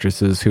voice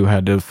actresses who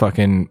had to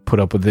fucking put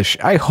up with this.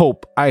 I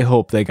hope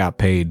they got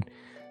paid.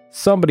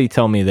 Somebody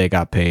tell me they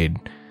got paid.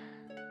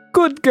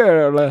 Good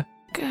girl.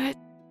 Good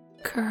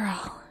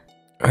girl.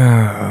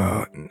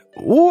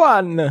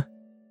 1.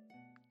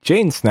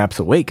 Jane snaps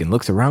awake and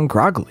looks around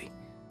groggily.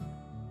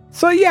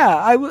 So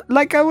yeah,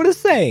 like I was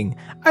saying,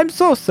 I'm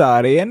so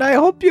sorry and I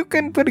hope you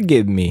can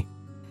forgive me.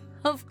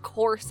 Of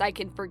course I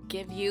can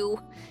forgive you.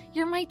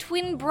 You're my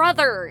twin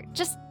brother.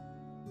 Just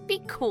be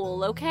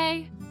cool,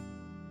 okay?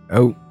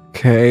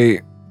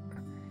 Okay.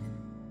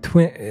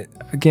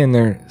 Again,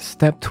 they're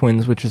step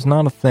twins, which is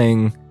not a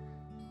thing.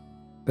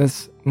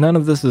 None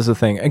of this is a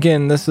thing.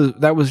 Again,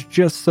 that was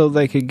just so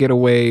they could get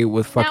away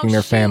with fucking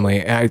their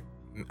family. I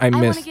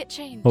missed. want to get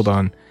changed. Hold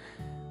on.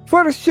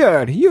 For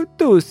sure, you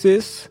do,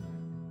 sis.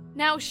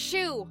 Now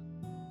shoo.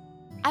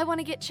 I want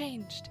to get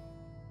changed.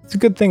 It's a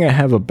good thing I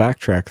have a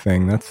backtrack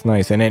thing. That's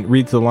nice. And it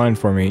reads the line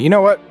for me. You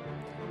know what?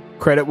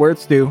 Credit where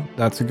it's due.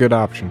 That's a good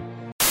option.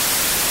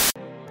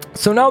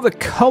 So now the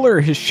color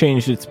has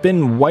changed. It's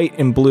been white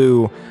and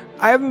blue.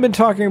 I haven't been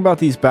talking about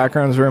these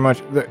backgrounds very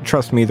much.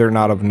 Trust me, they're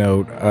not of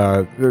note.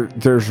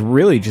 There's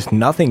really just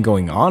nothing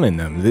going on in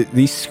them.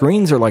 These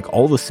screens are like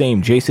all the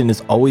same. Jason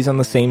is always on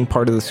the same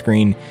part of the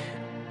screen.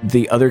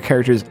 The other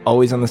character is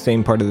always on the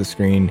same part of the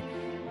screen.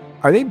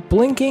 Are they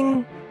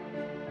blinking?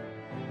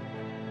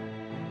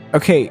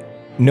 Okay,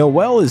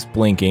 Noelle is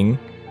blinking.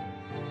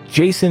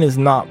 Jason is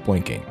not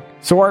blinking.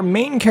 So our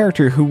main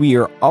character, who we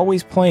are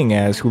always playing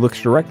as, who looks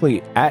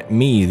directly at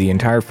me the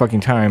entire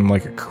fucking time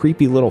like a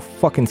creepy little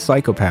fucking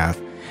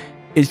psychopath,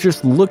 is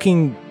just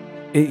looking.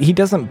 He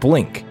doesn't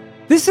blink.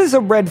 This is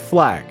a red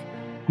flag.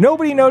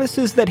 Nobody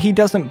notices that he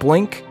doesn't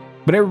blink,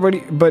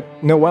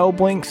 but Noelle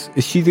blinks.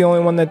 Is she the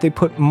only one that they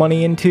put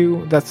money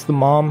into? That's the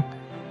mom,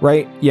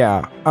 right?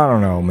 Yeah, I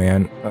don't know,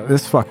 man.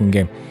 This fucking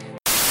game.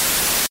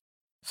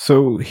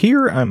 So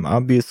here I'm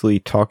obviously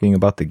talking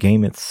about the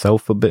game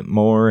itself a bit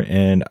more,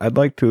 and I'd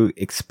like to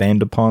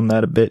expand upon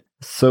that a bit.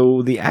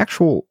 So the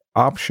actual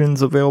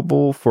options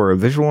available for a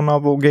visual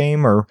novel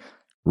game are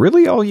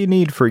really all you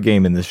need for a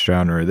game in this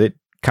genre. That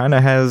kind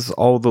of has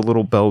all the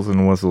little bells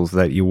and whistles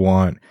that you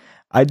want.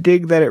 I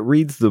dig that it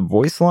reads the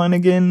voice line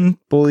again.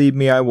 Believe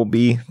me, I will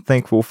be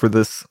thankful for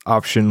this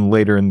option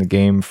later in the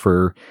game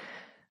for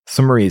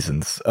some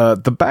reasons.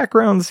 The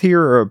backgrounds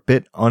here are a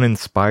bit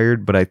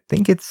uninspired, but I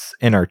think it's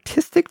an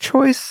artistic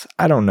choice.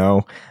 I don't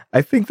know.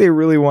 I think they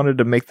really wanted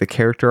to make the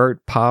character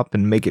art pop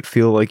and make it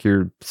feel like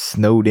you're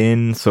snowed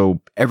in, so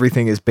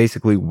everything is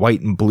basically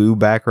white and blue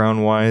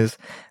background wise.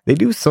 They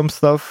do some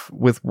stuff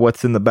with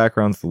what's in the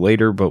backgrounds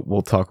later, but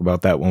we'll talk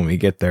about that when we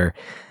get there.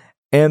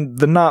 And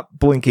the not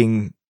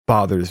blinking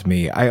bothers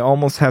me. I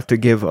almost have to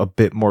give a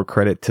bit more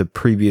credit to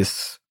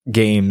previous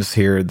games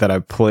here that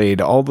I've played.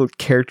 All the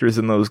characters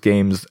in those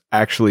games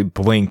actually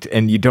blinked,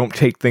 and you don't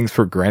take things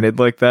for granted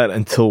like that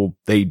until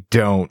they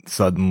don't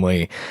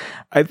suddenly.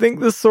 I think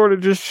this sort of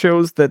just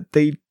shows that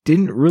they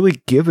didn't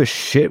really give a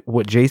shit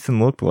what Jason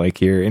looked like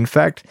here. In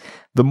fact,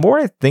 the more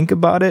I think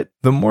about it,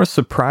 the more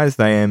surprised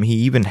I am he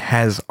even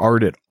has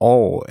art at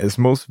all, as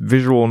most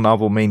visual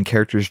novel main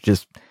characters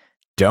just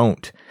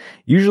don't.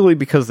 Usually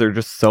because they're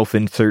just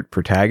self-insert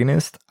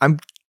protagonists. I'm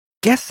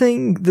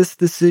guessing this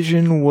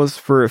decision was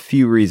for a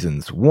few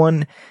reasons.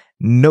 One,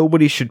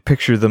 nobody should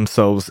picture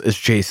themselves as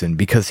Jason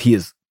because he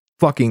is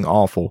fucking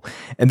awful.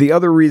 And the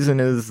other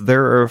reason is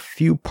there are a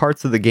few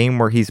parts of the game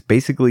where he's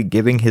basically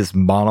giving his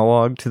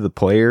monologue to the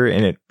player,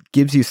 and it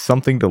gives you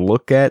something to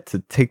look at to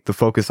take the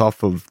focus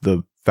off of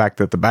the fact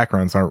that the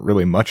backgrounds aren't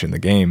really much in the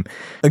game.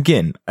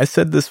 Again, I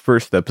said this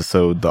first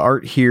episode, the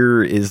art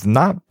here is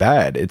not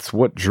bad. It's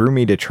what drew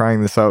me to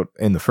trying this out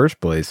in the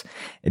first place.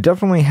 It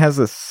definitely has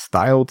a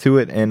style to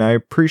it, and I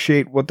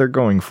appreciate what they're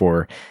going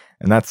for.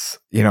 And that's,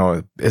 you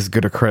know, as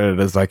good a credit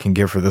as I can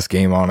give for this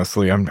game,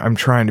 honestly. I'm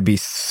trying to be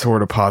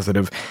sort of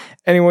positive.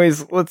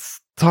 Anyways,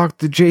 let's talk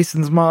to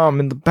Jason's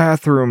mom in the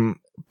bathroom.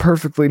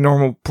 Perfectly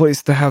normal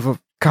place to have a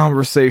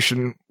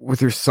conversation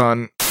with your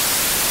son.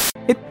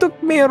 It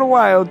took me a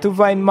while to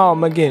find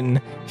Mom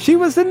again. She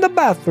was in the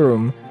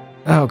bathroom.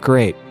 Oh,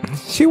 great.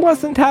 She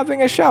wasn't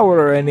having a shower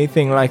or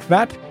anything like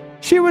that.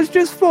 She was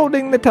just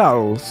folding the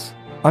towels.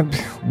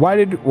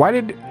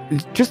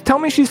 Just tell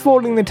me she's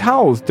folding the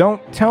towels.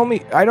 Don't tell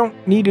me. I don't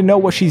need to know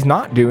what she's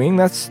not doing.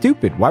 That's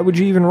stupid. Why would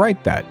you even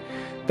write that?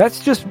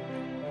 That's just,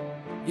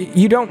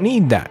 you don't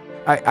need that.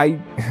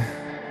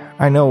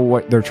 I know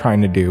what they're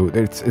trying to do.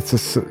 It's a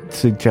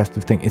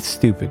suggestive thing. It's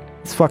stupid.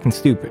 It's fucking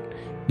stupid.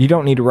 You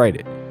don't need to write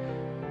it.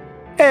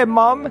 Hey,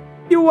 Mom,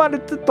 you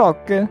wanted to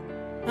talk.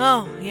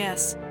 Oh,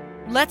 yes.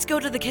 Let's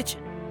go to the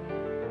kitchen.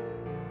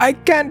 I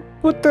can't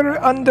put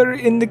her under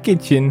in the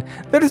kitchen.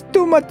 There's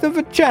too much of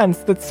a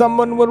chance that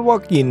someone will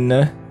walk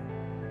in.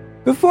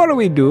 Before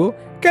we do,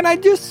 can I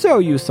just show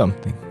you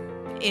something?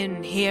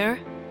 In here?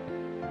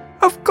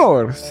 Of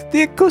course.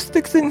 The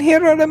acoustics in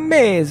here are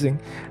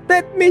amazing.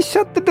 Let me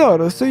shut the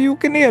door so you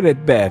can hear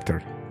it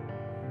better.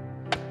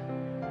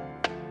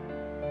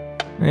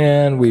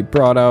 And we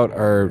brought out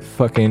our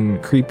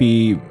fucking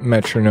creepy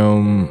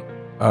metronome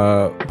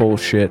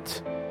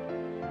bullshit.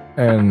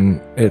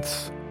 And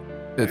it's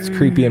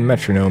creepy and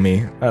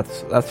metronomy.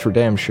 That's for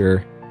damn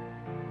sure.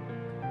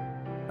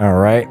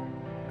 Alright.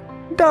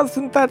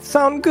 Doesn't that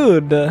sound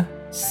good?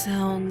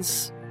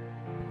 Sounds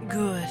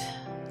good.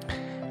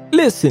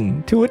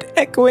 Listen to it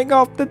echoing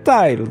off the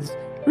tiles.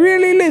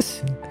 Really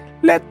listen.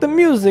 Let the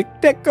music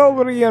take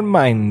over your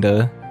mind.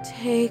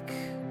 Take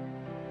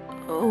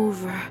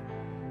over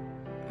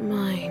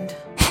mind.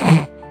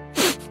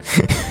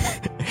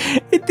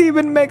 It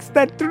even makes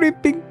that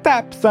dripping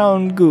tap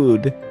sound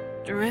good.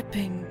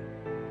 Dripping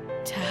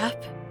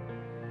tap?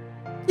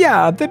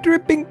 Yeah, the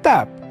dripping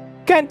tap.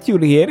 Can't you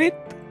hear it?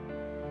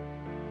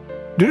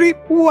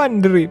 Drip,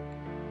 1 drip,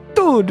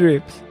 2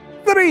 drips,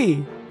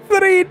 3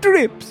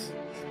 drips,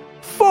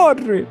 4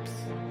 drips.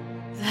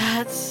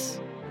 That's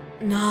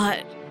not...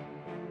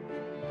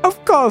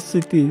 Of course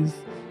it is.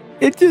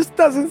 It just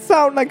doesn't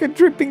sound like a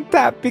dripping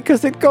tap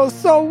because it goes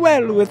so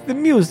well with the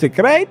music,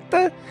 right?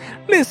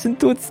 Listen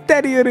to its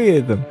steady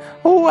rhythm.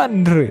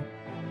 1 drip,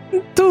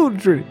 2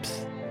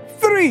 drips,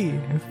 3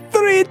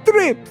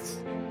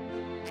 drips,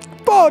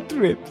 4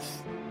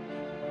 drips.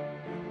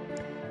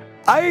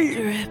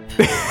 Drip.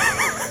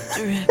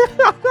 Drip.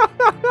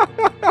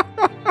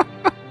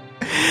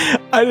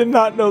 I did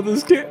not know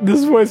this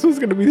voice was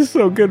going to be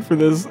so good for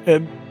this,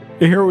 and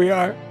here we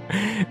are.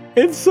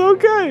 It's so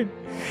good.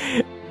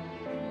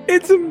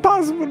 It's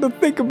impossible to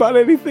think about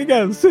anything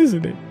else,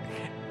 isn't it?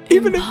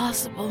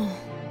 Impossible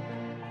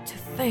to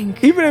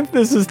think. Even if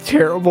this is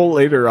terrible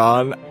later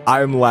on,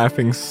 I'm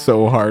laughing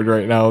so hard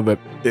right now that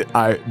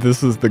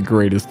this is the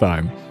greatest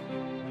time.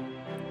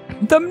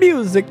 The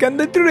music and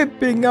the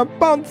dripping are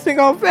bouncing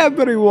off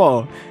every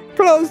wall,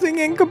 closing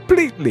in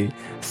completely,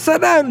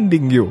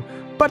 surrounding you,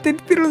 but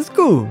it feels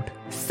good,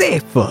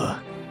 safer.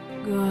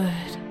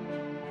 Good.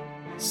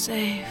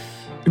 Safe.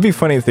 It'd be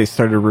funny if they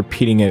started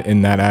repeating it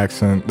in that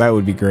accent. That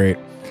would be great.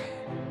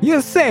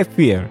 You're safe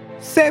here.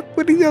 Safe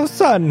with your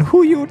son,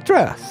 who you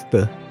trust.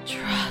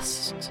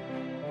 Trust.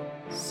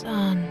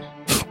 Son.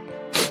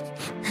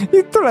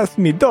 You trust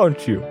me,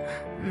 don't you?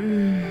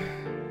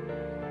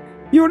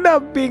 You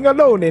love being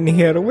alone in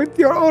here with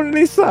your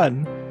only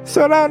son,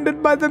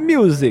 surrounded by the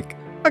music,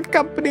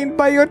 accompanied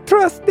by your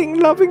trusting,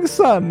 loving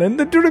son and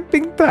the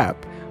dripping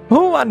tap.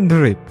 1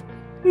 drip,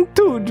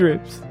 2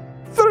 drips,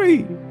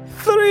 3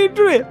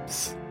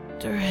 drips.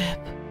 Drip.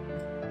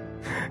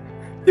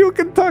 You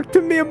can talk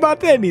to me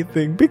about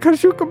anything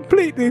because you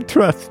completely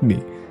trust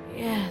me.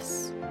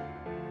 Yes.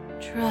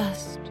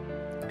 Trust.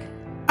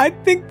 I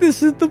think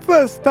this is the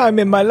first time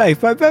in my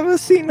life I've ever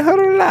seen her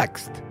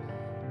relaxed.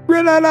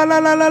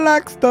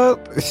 Relaxed.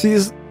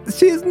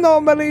 She's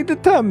normally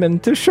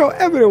determined to show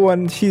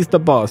everyone she's the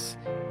boss.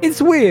 It's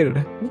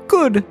weird.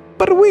 Good,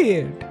 but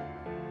weird.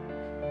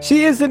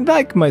 She isn't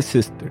like my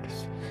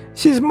sisters.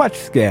 She's much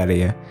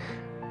scarier.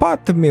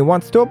 Part of me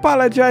wants to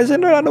apologize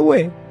and run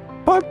away.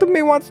 Part of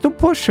me wants to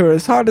push her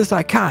as hard as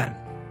I can.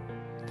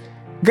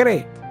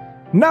 Great.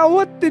 Now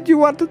what did you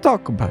want to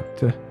talk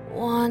about?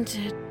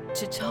 Wanted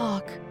to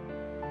talk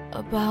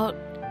about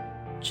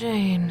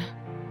Jane.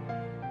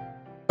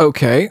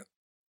 Okay.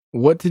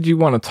 What did you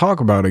want to talk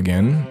about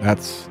again?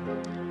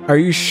 Are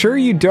you sure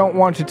you don't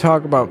want to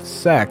talk about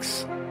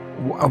sex?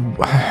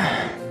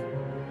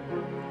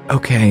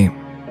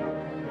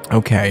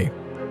 Okay.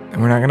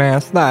 We're not gonna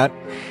ask that.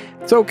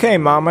 It's okay,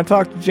 Mom. I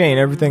talked to Jane.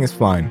 Everything is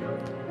fine.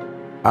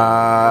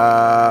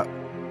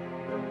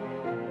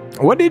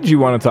 What did you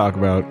want to talk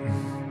about?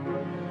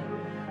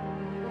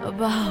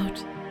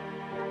 About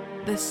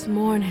this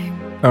morning.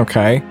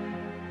 Okay.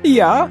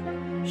 Yeah?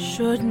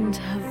 Shouldn't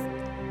have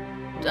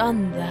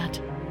done that.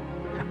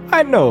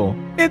 I know.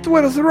 It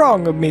was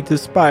wrong of me to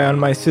spy on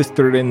my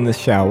sister in the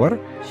shower.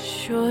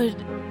 Should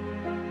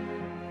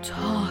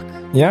talk.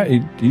 Yeah,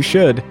 you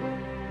should.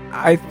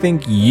 I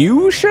think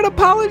you should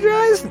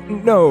apologize?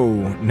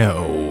 No.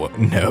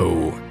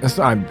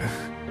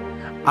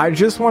 I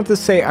just want to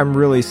say I'm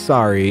really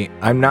sorry.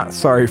 I'm not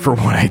sorry for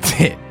what I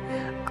did.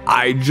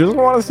 I just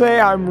want to say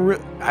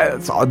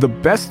the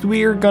best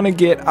we're gonna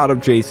get out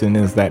of Jason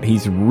is that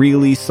he's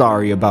really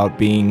sorry about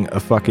being a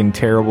fucking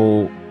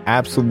terrible,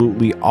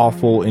 absolutely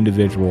awful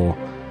individual.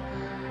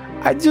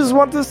 I just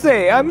want to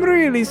say I'm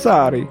really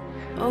sorry.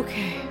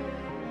 Okay.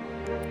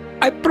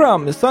 I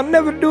promise I'll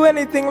never do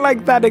anything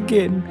like that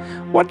again.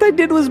 What I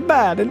did was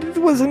bad, and it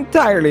was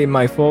entirely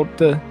my fault.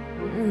 Do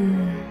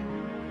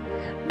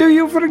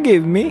you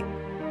forgive me?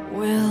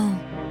 We'll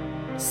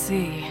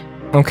see.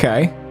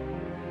 Okay.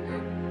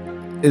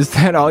 Is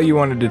that all you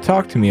wanted to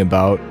talk to me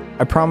about?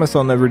 I promise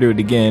I'll never do it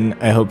again.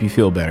 I hope you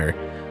feel better.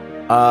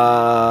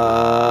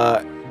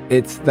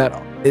 It's that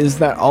Is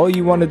that all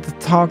you wanted to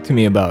talk to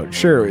me about?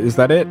 Sure, is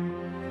that it?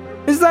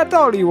 Is that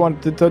all you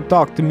wanted to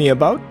talk to me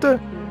about?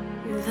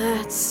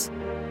 That's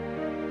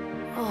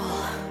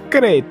all.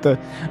 Great.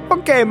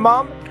 Okay,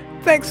 Mom.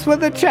 Thanks for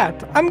the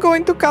chat. I'm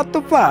going to count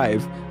to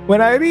 5.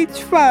 When I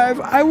reach 5,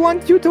 I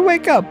want you to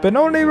wake up and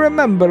only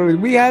remember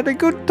we had a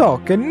good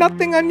talk and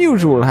nothing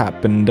unusual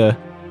happened.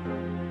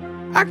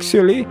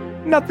 Actually,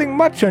 nothing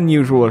much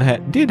unusual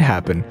did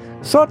happen.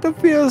 Sort of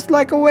feels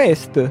like a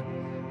waste.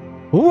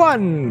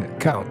 1,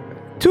 count.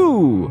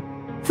 2,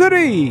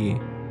 3,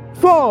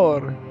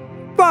 4,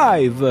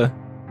 5.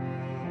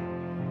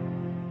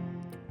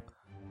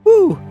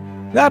 Whew,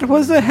 that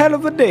was a hell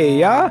of a day,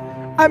 yeah?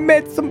 I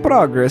made some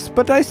progress,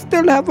 but I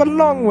still have a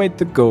long way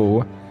to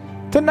go.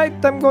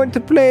 Tonight I'm going to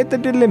play the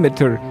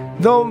Delimiter,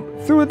 though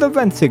through the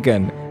vents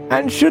again,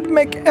 and should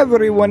make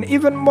everyone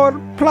even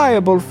more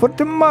pliable for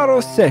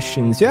tomorrow's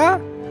sessions, yeah?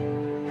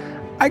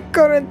 I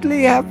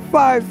currently have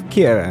 5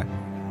 Kira,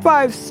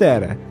 5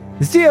 Sarah,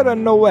 0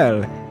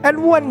 Noelle,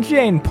 and 1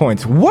 Jane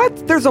points.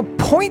 What? There's a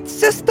point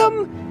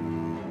system?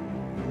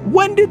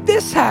 When did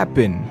this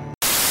happen?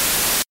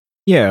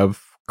 Yeah,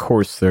 of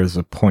course there's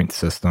a point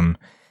system.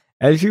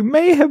 As you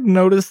may have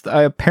noticed,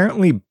 I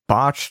apparently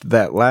botched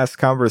that last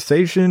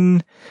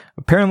conversation.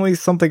 Apparently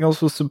something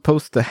else was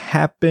supposed to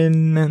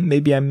happen.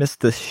 Maybe I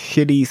missed a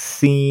shitty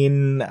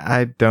scene.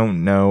 I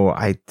don't know.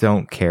 I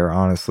don't care,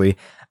 honestly.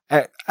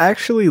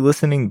 Actually,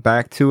 listening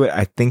back to it,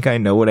 I think I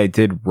know what I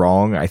did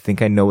wrong. I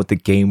think I know what the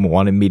game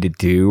wanted me to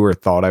do or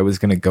thought I was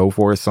going to go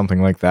for,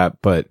 something like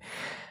that. But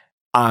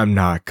I'm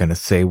not going to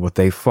say what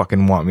they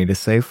fucking want me to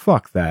say.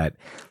 Fuck that.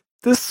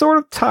 This sort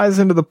of ties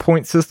into the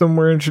point system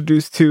we're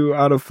introduced to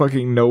out of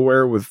fucking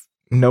nowhere with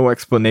no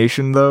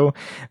explanation, though.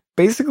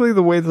 Basically,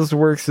 the way this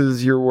works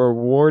is you're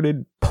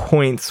awarded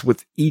points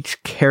with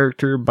each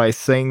character by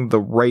saying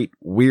the right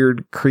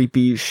weird,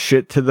 creepy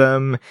shit to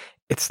them.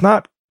 It's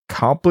not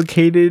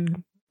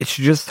complicated. It's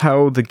just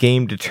how the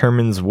game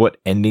determines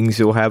what endings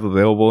you'll have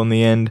available in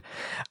the end.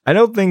 I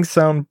know things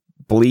sound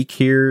bleak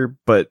here,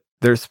 but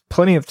there's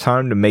plenty of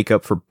time to make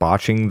up for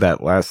botching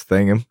that last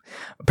thing.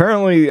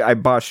 Apparently, I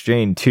botched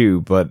Jane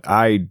too, but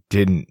I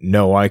didn't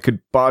know I could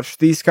botch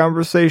these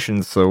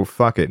conversations, so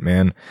fuck it,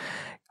 man.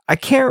 I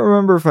can't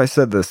remember if I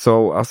said this,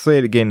 so I'll say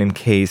it again in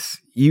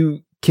case.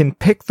 You can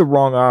pick the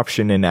wrong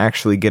option and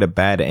actually get a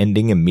bad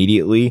ending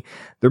immediately.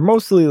 They're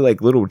mostly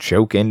like little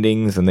joke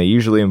endings, and they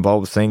usually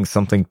involve saying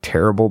something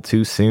terrible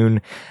too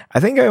soon. I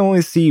think I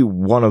only see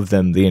one of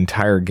them the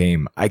entire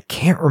game. I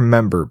can't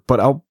remember, but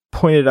I'll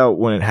point it out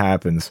when it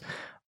happens.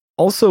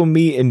 Also,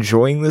 me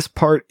enjoying this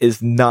part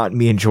is not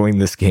me enjoying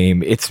this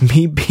game. It's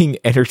me being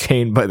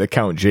entertained by the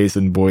Count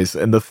Jason voice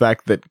and the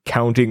fact that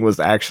counting was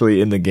actually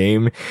in the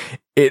game.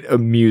 It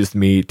amused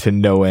me to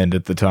no end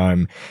at the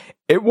time.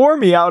 It wore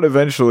me out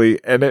eventually,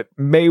 and it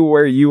may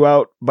wear you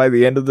out by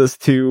the end of this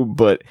too,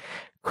 but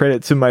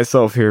credit to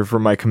myself here for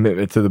my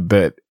commitment to the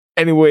bit.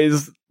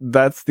 Anyways,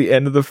 that's the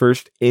end of the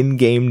first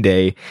in-game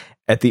day.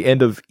 At the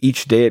end of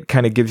each day, it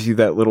kind of gives you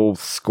that little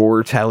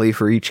score tally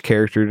for each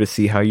character to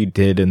see how you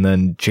did, and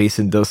then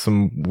Jason does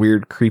some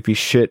weird, creepy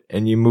shit,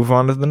 and you move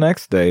on to the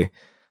next day.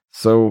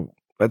 So,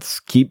 let's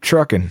keep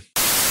trucking.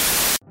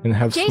 And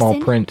have Jason,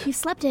 small print. You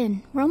slept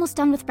in. We're almost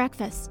done with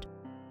breakfast.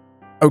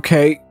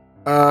 Okay,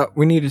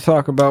 we need to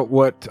talk about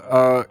what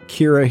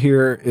Kira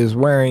here is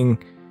wearing.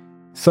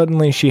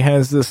 Suddenly she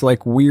has this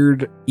like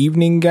weird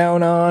evening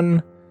gown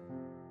on.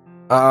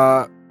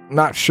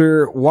 Not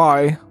sure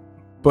why,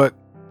 but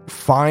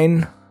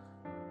fine.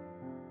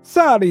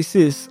 Sorry,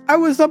 sis. I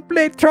was up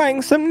late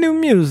trying some new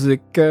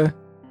music.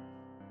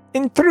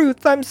 In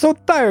truth, I'm so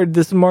tired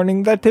this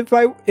morning that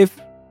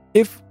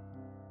if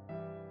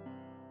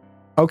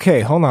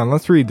Okay, hold on,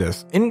 let's read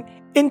this.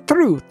 In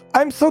truth,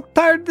 I'm so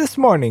tired this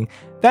morning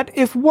that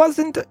if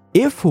wasn't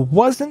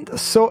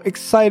so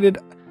excited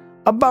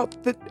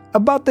about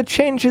the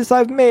changes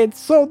I've made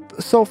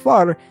so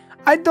far,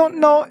 I don't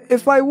know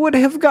if I would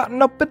have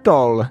gotten up at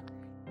all.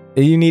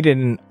 You needed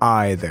an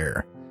I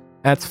there.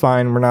 That's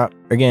fine. We're not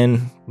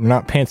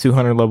Pantsu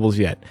Hunter levels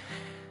yet.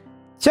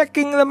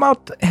 Checking them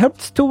out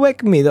helps to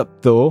wake me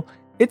up, though.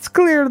 It's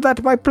clear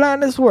that my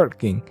plan is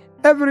working.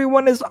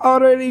 Everyone is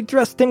already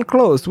dressed in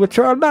clothes which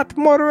are a lot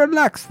more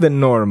relaxed than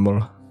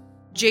normal.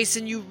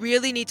 Jason, you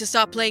really need to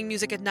stop playing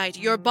music at night.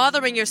 You're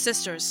bothering your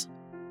sisters.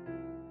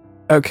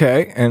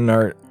 Okay, and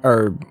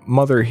our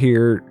mother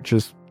here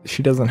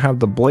she doesn't have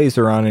the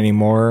blazer on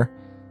anymore,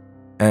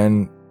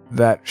 and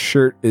that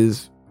shirt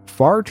is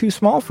far too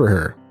small for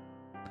her.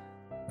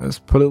 Let's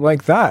put it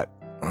like that.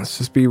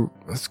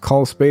 Let's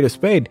call a spade a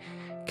spade.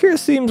 Kira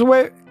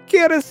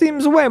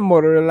seems way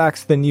more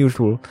relaxed than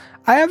usual.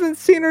 I haven't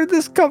seen her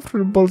this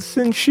comfortable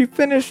since she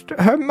finished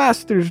her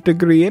master's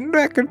degree in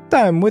record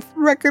time with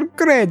record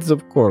grades,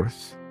 of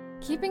course.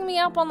 Keeping me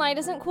up all night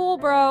isn't cool,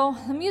 bro.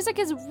 The music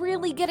is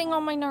really getting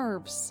on my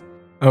nerves.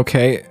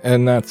 Okay,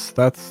 and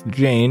that's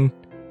Jane,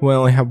 who I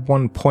only have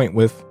 1 point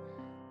with,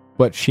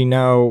 but she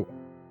now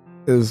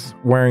is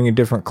wearing a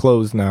different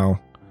clothes now.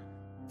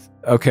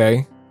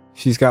 Okay,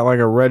 she's got like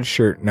a red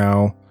shirt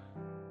now.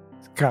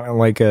 It's kind of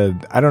like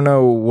I don't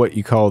know what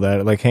you call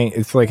that. Like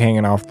it's like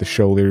hanging off the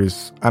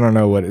shoulders. I don't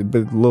know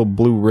but a little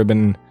blue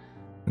ribbon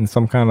and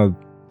some kind of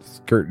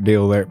skirt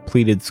deal there,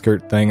 pleated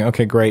skirt thing.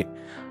 Okay, great.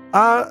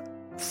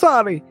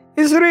 Sorry,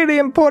 it's really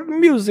important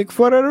music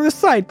for a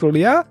recital,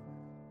 yeah?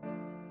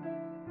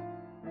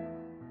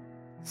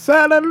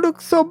 Sarah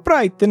looks so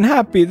bright and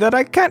happy that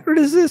I can't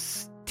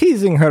resist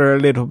teasing her a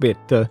little bit.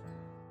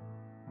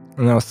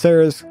 Now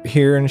Sarah's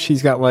here and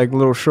she's got like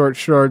little short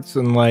shorts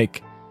and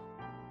like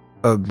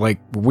a like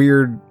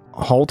weird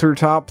halter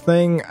top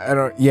thing.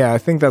 I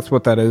think that's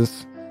what that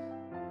is.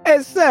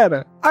 Hey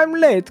Sarah, I'm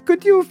late.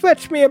 Could you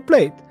fetch me a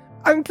plate?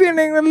 I'm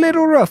feeling a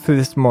little rough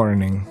this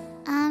morning.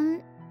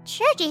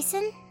 Sure,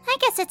 Jason. I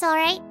guess it's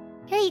alright.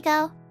 Here you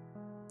go.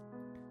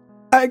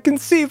 I can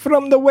see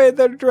from the way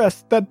they're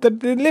dressed that the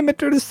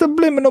delimiter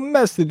subliminal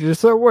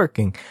messages are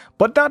working,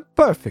 but not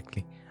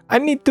perfectly. I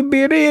need to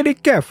be really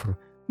careful.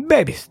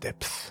 Baby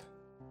steps.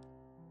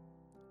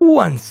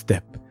 1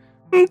 step.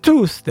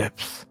 2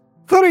 steps.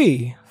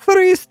 3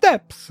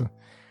 steps.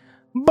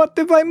 But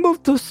if I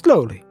move too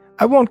slowly,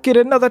 I won't get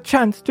another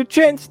chance to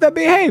change their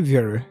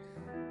behavior.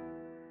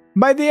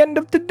 By the end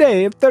of the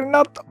day, if they're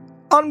not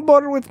on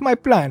board with my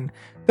plan,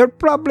 they're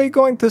probably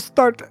going to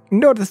start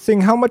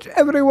noticing how much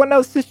everyone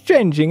else is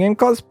changing and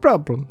cause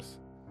problems.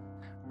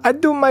 I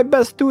do my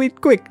best to eat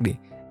quickly.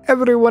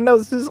 Everyone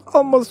else is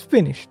almost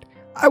finished.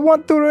 I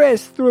want to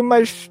race through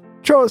my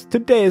chores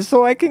today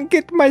so I can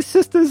get my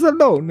sisters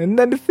alone and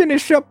then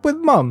finish up with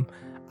Mom.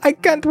 I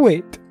can't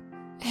wait.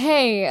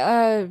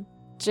 Hey,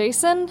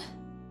 Jason?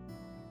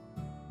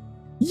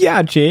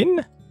 Yeah,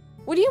 Jane?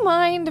 Would you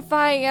mind if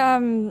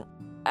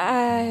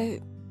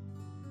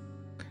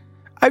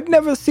I've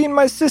never seen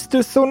my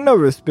sister so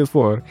nervous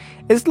before.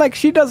 It's like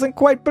she doesn't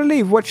quite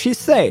believe what she's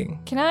saying.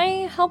 Can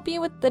I help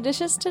you with the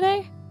dishes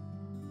today?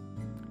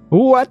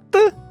 What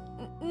the?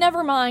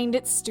 Never mind,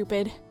 it's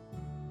stupid.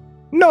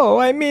 No,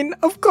 I mean,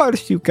 of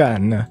course you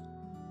can.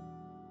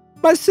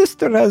 My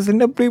sister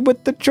hasn't helped me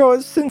with the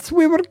chores since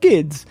we were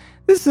kids.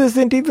 This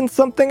isn't even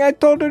something I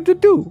told her to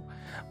do.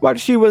 While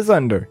she was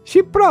under,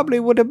 she probably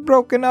would have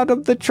broken out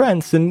of the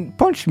trance and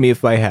punched me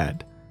if I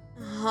had.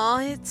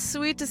 Aw, it's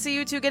sweet to see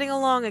you two getting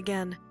along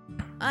again.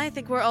 I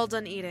think we're all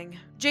done eating.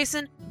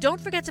 Jason, don't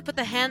forget to put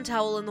the hand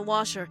towel in the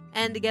washer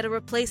and to get a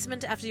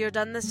replacement after you're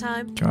done this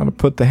time. Gotta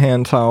put the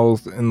hand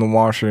towels in the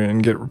washer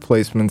and get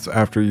replacements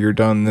after you're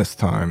done this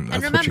time. That's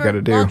and remember, what you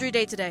gotta do. Laundry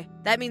day today.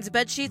 That means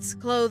bed sheets,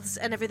 clothes,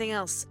 and everything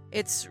else.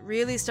 It's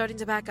really starting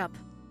to back up.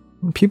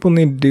 People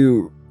need to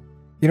do...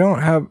 You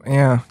don't have...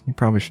 Yeah, you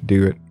probably should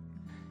do it.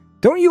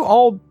 Don't you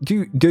all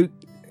do...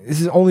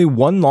 This is only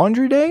one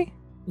laundry day?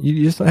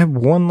 You just have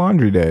one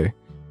laundry day.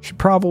 You should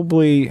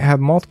probably have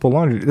multiple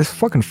laundry. There's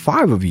fucking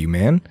 5 of you,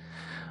 man.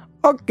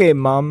 Okay,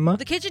 Mom.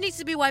 The kitchen needs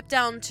to be wiped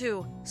down,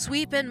 too.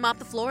 Sweep and mop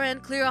the floor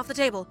and clear off the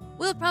table.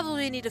 We'll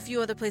probably need a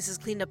few other places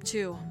cleaned up,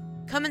 too.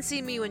 Come and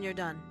see me when you're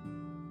done.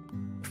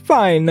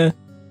 Fine.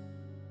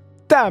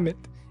 Damn it.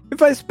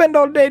 If I spend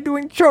all day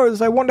doing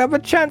chores, I won't have a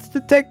chance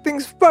to take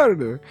things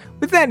further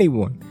with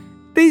anyone.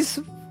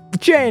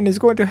 Jane is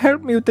going to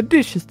help me with the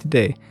dishes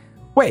today.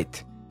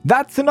 Wait,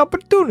 that's an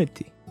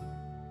opportunity.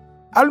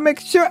 I'll make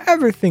sure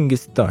everything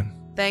is done.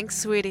 Thanks,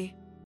 sweetie.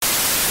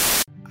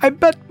 I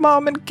bet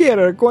Mom and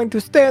Kira are going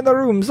to stay in the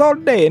rooms all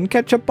day and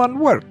catch up on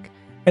work.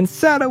 And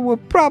Sarah will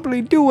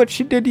probably do what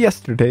she did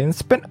yesterday and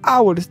spend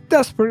hours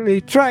desperately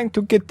trying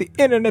to get the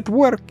internet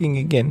working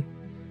again.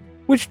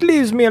 Which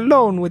leaves me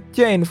alone with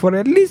Jane for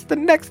at least the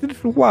next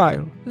little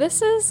while.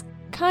 This is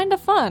kinda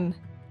fun.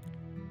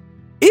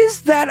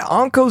 Is that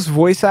Anko's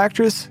voice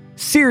actress?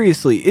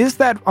 Seriously, is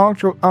that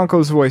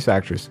Anko's voice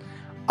actress?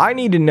 I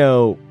need to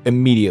know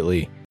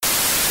immediately.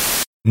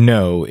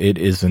 No, it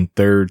isn't.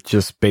 They're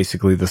just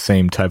basically the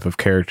same type of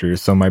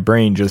characters, so my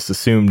brain just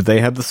assumed they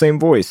had the same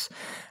voice.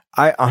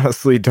 I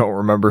honestly don't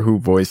remember who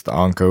voiced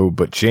Anko,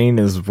 but Jane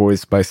is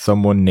voiced by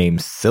someone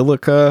named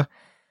Silica.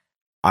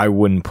 I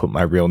wouldn't put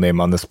my real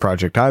name on this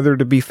project either,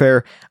 to be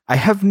fair. I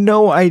have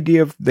no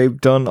idea if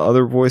they've done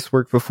other voice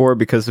work before,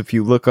 because if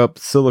you look up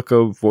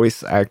Silica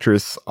voice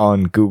actress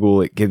on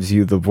Google, it gives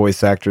you the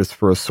voice actress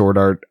for a Sword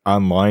Art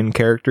Online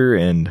character,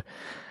 and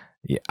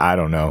yeah, I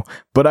don't know.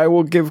 But I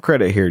will give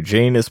credit here.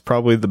 Jane is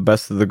probably the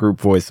best of the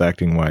group voice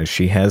acting wise.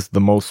 She has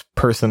the most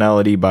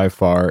personality by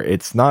far.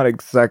 It's not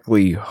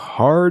exactly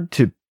hard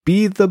to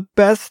be the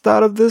best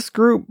out of this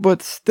group,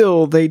 but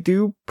still, they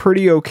do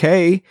pretty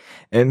okay.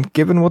 And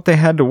given what they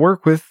had to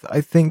work with,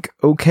 I think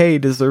okay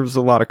deserves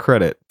a lot of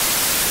credit.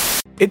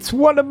 It's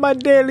one of my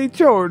daily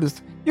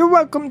chores. You're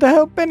welcome to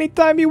help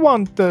anytime you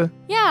want to.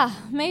 Yeah,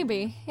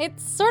 maybe.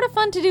 It's sort of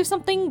fun to do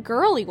something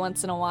girly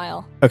once in a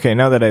while. Okay,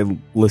 now that I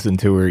listen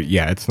to her,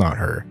 yeah, it's not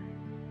her.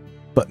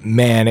 But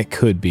man, it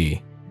could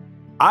be.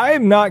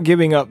 I'm not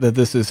giving up that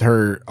this is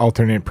her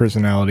alternate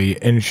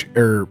personality and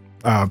her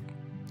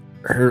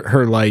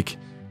like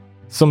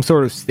some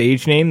sort of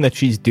stage name that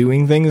she's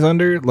doing things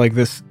under, like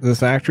this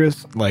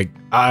actress. Like,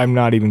 I'm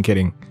not even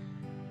kidding.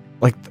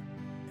 Like,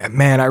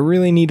 man, I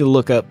really need to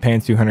look up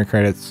Pantsu Hunter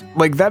credits.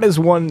 Like, that is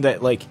one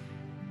that, like,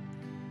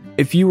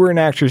 if you were an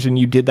actress and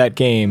you did that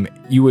game,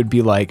 you would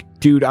be like,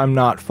 dude, I'm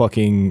not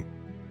fucking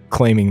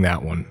claiming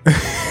that one.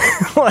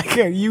 Like,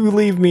 you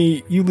leave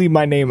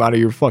my name out of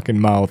your fucking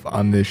mouth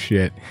on this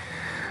shit.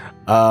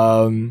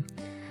 Yeah,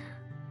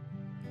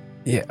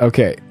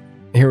 okay.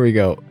 Here we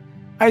go.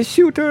 I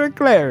shoot her a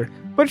glare,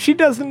 but she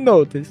doesn't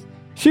notice.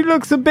 She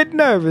looks a bit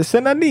nervous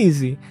and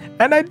uneasy,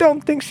 and I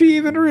don't think she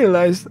even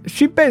realized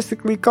she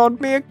basically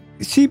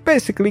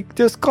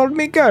just called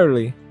me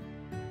girly.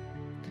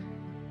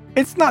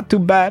 It's not too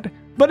bad,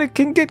 but it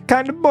can get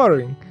kind of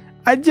boring.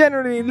 I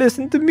generally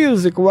listen to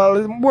music while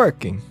I'm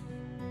working.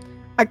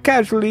 I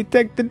casually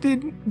take the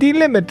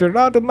delimiter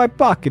out of my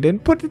pocket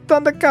and put it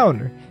on the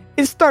counter.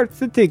 It starts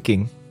the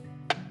ticking.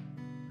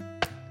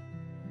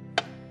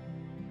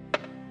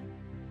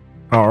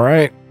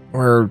 Alright,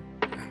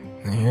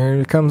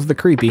 here comes the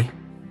creepy.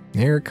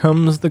 Here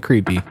comes the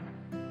creepy.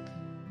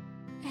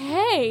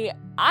 Hey,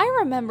 I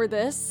remember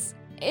this.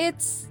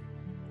 It's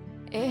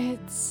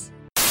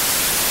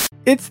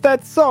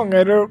that song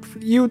I wrote for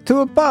you to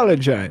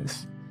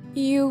apologize.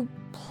 You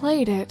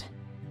played it.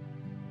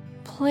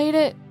 Played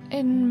it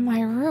in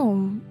my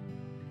room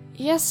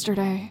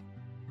yesterday.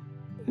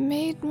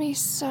 Made me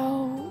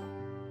so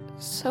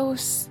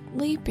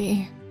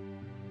sleepy.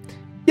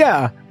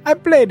 Yeah, I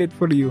played it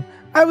for you.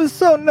 I was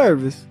so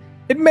nervous.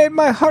 It made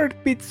my heart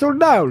beat so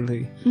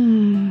loudly.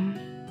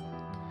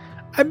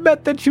 I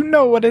bet that you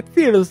know what it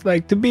feels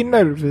like to be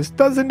nervous,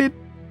 doesn't it?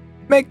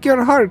 Make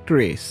your heart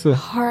race.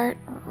 Heart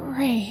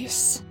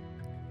race.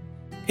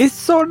 It's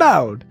so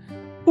loud.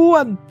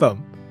 1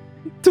 thump,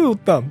 2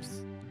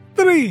 thumps,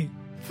 3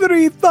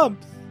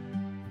 thumps,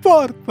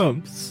 4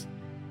 thumps.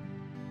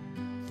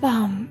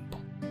 Thump.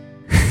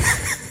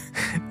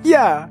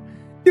 Yeah,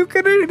 you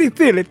can really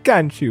feel it,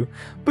 can't you?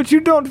 But you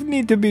don't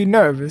need to be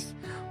nervous.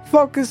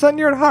 Focus on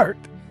your heart,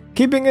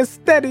 keeping a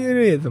steady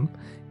rhythm,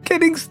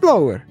 getting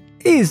slower,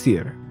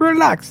 easier,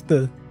 relaxed.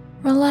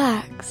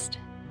 Relaxed.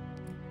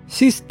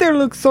 She still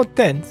looks so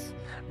tense.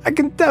 I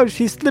can tell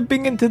she's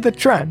slipping into the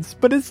trance,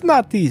 but it's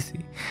not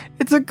easy.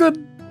 It's a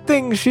good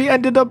thing she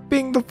ended up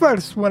being the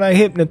first one I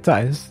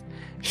hypnotized.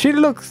 She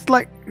looks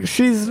like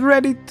she's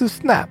ready to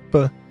snap.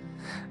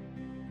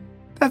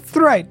 That's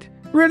right.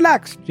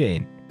 Relax,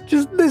 Jane.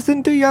 Just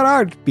listen to your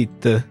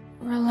heartbeat.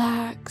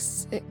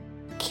 Relax. It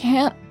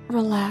can't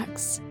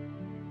relax.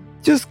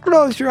 Just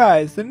close your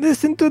eyes and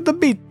listen to the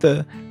beat.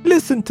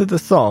 Listen to the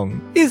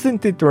song.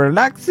 Isn't it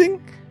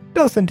relaxing?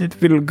 Doesn't it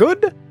feel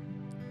good?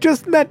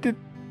 Just let it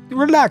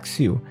relax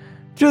you.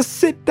 Just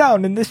sit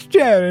down in this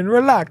chair and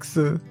relax.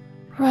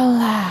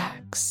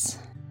 Relax.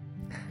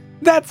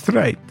 That's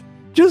right.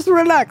 Just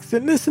relax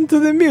and listen to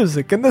the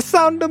music and the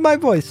sound of my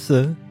voice.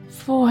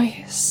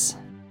 Voice.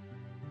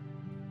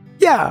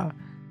 Yeah,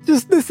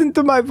 just listen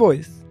to my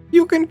voice.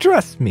 You can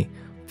trust me.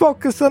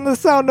 Focus on the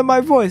sound of my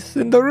voice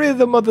and the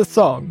rhythm of the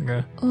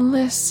song.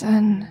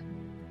 Listen.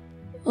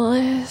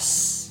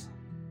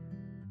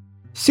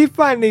 She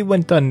finally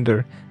went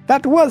under.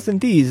 That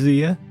wasn't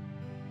easy.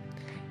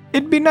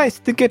 It'd be nice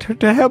to get her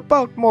to help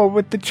out more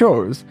with the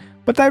chores,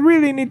 but I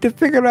really need to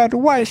figure out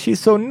why she's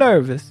so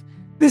nervous.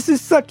 This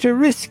is such a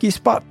risky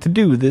spot to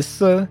do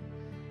this.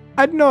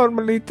 I'd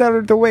normally tell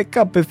her to wake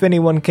up if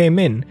anyone came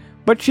in,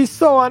 but she's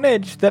so on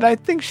edge that I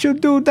think she'll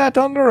do that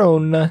on her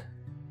own.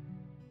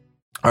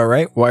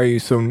 Alright, why are you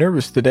so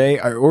nervous today?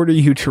 I order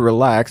you to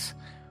relax.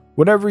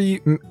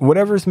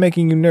 Whatever's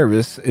making you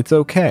nervous, it's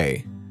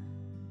okay.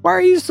 Why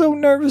are you so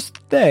nervous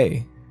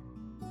today?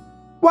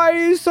 Why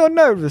are you so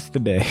nervous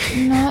today?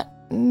 Not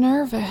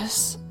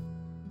nervous.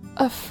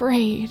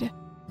 Afraid.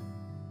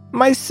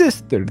 My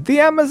sister, the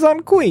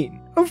Amazon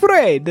Queen.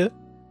 Afraid?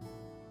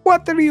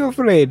 What are you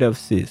afraid of,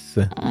 sis?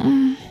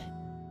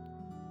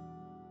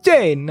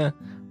 Jane,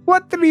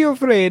 what are you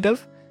afraid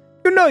of?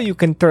 You know you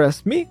can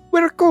trust me.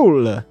 We're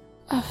cool.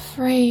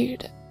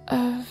 Afraid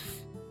of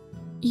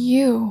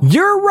you.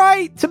 You're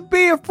right to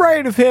be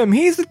afraid of him.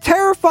 He's a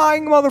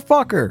terrifying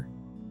motherfucker.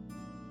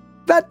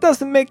 That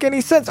doesn't make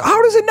any sense.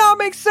 How does it not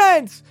make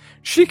sense?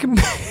 She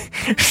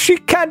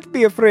can't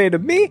be afraid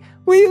of me.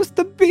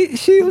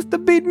 She used to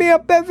beat me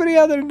up every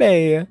other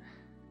day.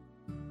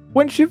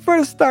 When she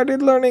first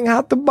started learning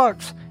how to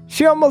box,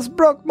 she almost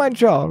broke my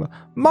jaw.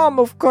 Mom,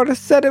 of course,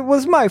 said it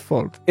was my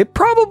fault. It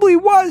probably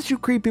was, you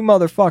creepy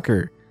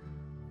motherfucker.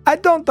 I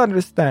don't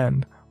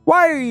understand.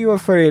 Why are you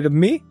afraid of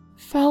me?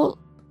 Felt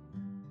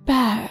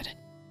bad.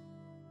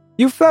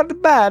 You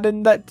felt bad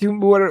and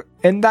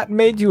that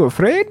made you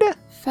afraid?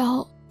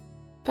 Felt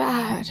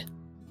bad.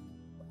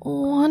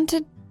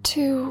 Wanted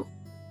to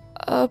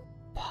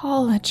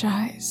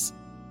apologize.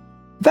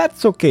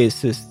 That's okay,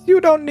 sis. You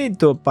don't need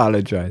to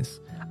apologize.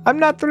 I'm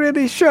not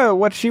really sure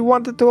what she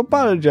wanted to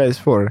apologize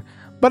for,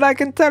 but I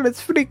can tell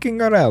it's freaking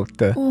her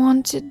out.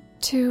 Wanted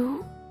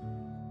to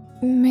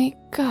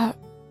make up.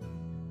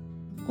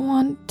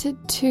 Wanted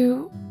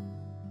to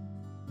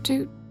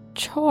do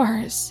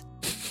chores.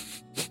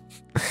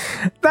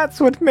 That's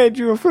what made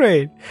you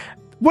afraid.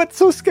 What's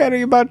so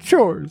scary about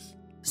chores?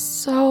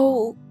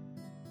 So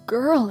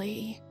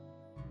girly.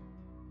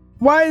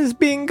 Why is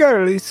being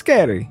girly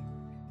scary?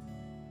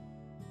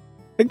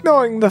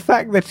 ignoring the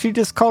fact that she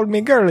just called me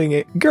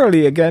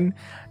girly again.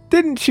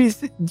 Didn't she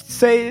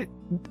say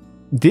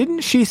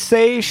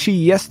she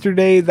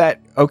yesterday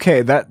that,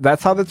 okay,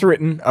 that's how that's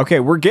written. Okay,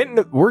 we're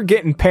getting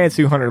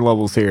Pantsu Hunter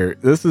levels here.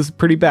 This is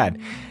pretty bad.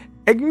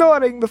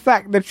 Ignoring the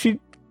fact that she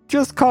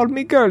just called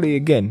me girly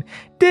again.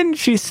 Didn't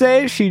she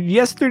say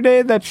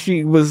yesterday that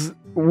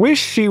wish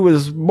she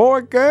was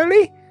more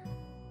girly?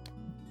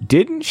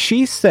 Didn't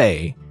she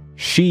say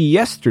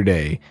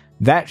yesterday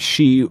that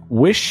she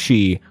wished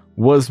she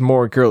was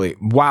more girly?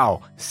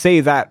 Wow,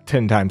 say that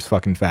 10 times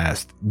fucking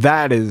fast.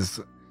 That is...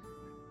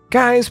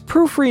 Guys,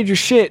 proofread your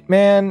shit,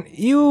 man.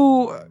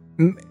 You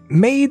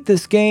made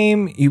this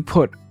game. You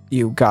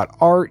got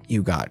art,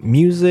 you got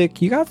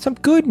music, you got some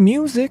good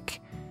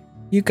music.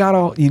 You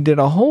did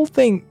a whole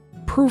thing.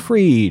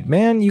 Proofread,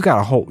 man. You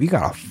got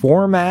a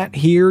format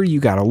here. You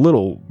got a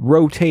little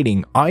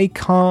rotating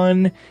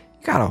icon. You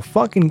got a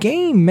fucking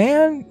game,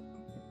 man.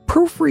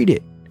 Proofread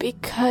it.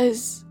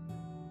 Because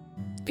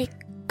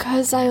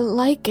I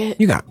like it.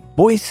 You got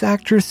voice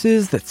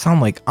actresses that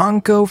sound like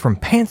Anko from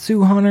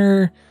Pantsu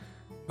Hunter,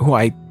 who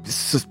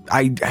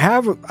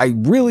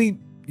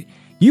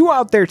you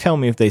out there tell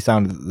me if they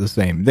sound the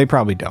same. They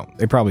probably don't.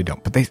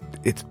 But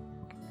it's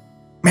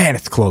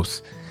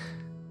close.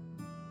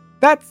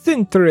 That's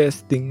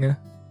interesting.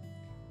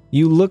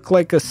 You look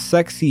like a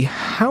sexy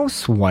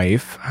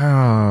housewife.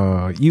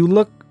 Oh, you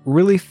look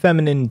really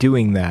feminine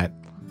doing that.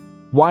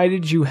 Why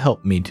did you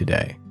help me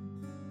today?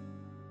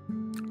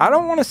 I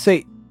don't want to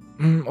say,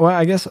 well,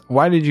 I guess,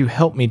 why did you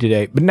help me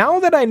today? But now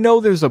that I know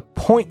there's a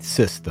point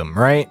system,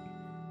 right?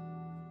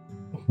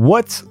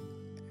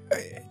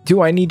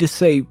 Do I need to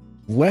say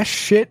less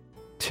shit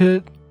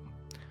to...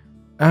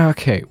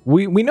 Okay,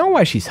 we know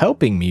why she's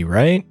helping me,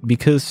 right?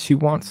 Because she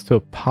wants to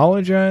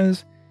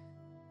apologize.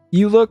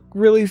 You look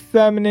really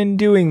feminine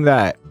doing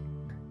that.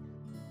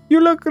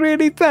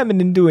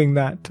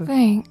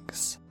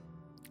 Thanks.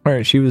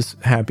 Alright, she was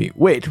happy.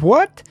 Wait,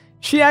 what?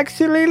 She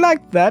actually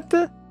liked that?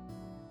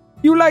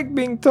 You like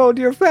being told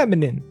you're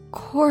feminine? Of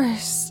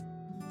course.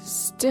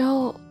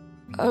 Still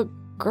a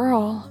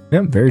girl.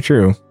 Yep, very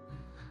true.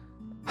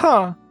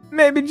 Huh.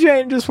 Maybe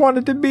Jane just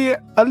wanted to be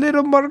a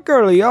little more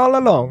girly all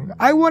along.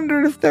 I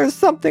wonder if there's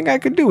something I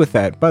could do with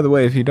that. By the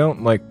way, if you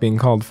don't like being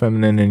called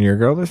feminine and you're a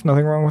girl, there's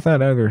nothing wrong with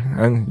that either.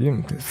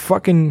 And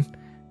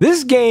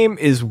this game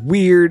is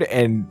weird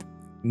and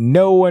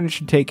no one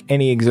should take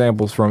any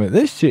examples from it.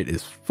 This shit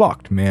is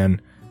fucked,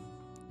 man.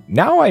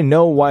 Now I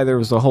know why there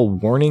was a whole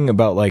warning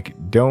about, like,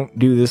 don't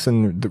do this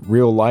in the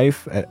real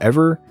life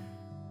ever.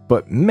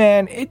 But,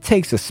 man, it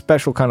takes a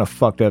special kind of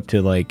fucked up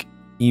to, like,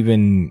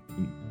 even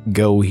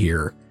go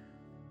here.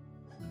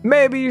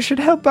 Maybe you should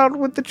help out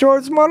with the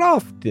chores more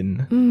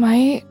often.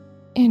 Might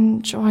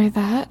enjoy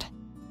that.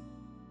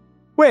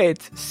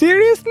 Wait,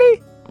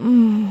 seriously?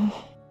 You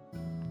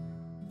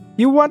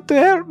want to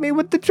help me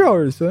with the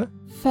chores, huh?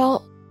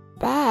 Felt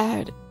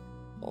bad.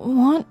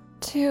 Want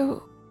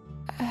to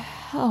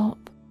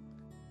help.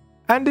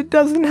 And it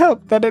doesn't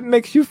help that it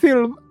makes you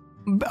feel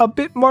a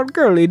bit more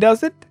girly,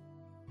 does it?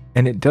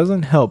 And it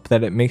doesn't help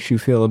that it makes you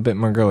feel a bit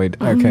more girly.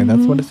 Okay,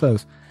 that's what it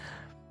says.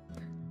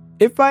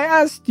 If I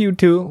asked you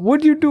to,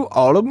 would you do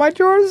all of my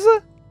chores?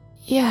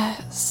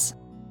 Yes.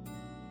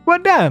 Well,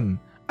 damn.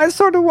 I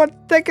sort of want to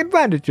take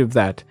advantage of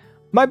that.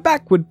 My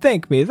back would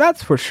thank me,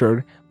 that's for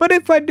sure. But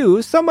if I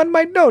do, someone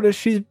might notice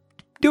she's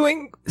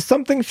doing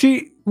something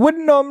she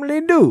wouldn't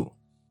normally do.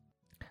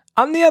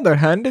 On the other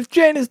hand, if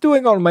Jane is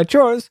doing all my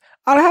chores,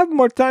 I'll have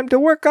more time to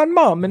work on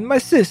Mom and my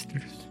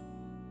sisters.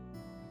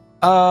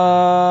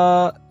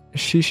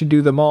 She should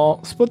do them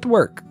all. Split the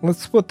work.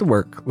 Let's split the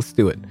work. Let's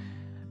do it.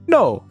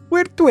 No,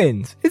 we're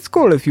twins. It's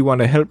cool if you want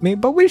to help me,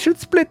 but we should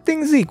split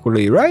things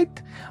equally, right?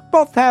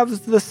 Both halves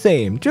the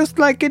same, just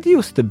like it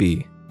used to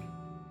be.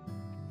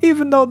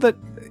 Even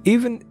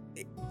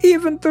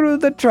through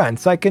the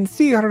trance, I can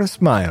see her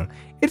smile.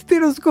 It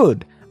feels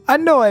good. I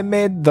know I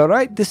made the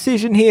right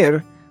decision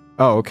here.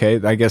 Oh, okay.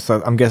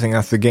 I'm guessing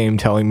that's the game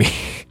telling me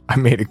I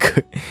made a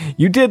good...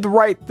 You did the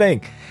right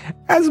thing.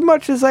 As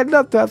much as I'd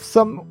love to have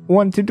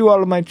someone to do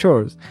all of my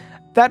chores,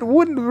 that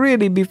wouldn't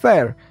really be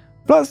fair.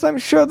 Plus, I'm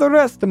sure the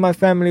rest of my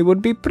family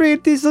would be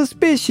pretty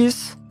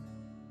suspicious.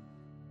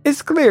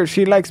 It's clear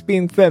she likes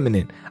being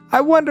feminine.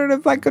 I wonder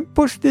if I could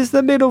push this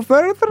a little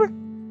further?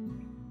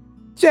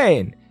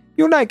 Jane,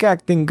 you like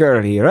acting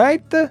girly,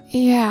 right?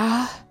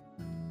 Yeah.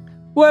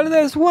 Well,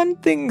 there's one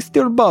thing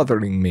still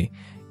bothering me.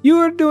 You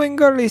are doing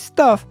girly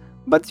stuff,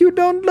 but you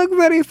don't look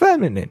very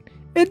feminine.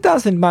 It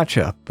doesn't match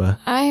up.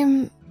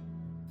 I'm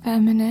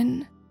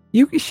feminine.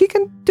 She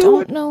can do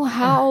it. Don't know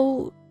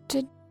how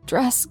to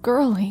dress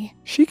girly.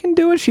 She can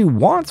do what she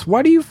wants.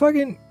 Why do you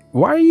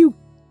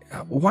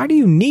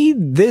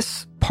need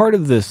this part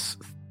of this?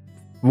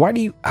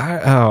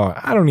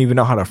 I don't even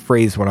know how to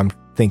phrase what I'm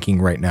thinking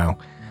right now.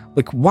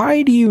 Like,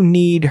 why do you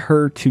need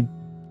her to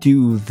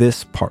do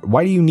this part?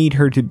 Why do you need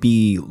her to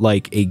be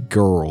like a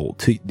girl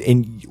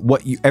in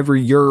whatever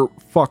your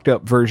fucked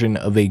up version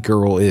of a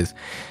girl is?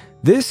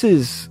 This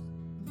is...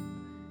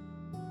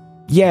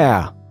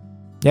 Yeah,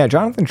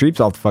 Jonathan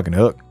Treep's off the fucking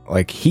hook.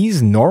 Like,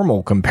 he's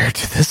normal compared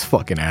to this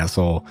fucking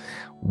asshole.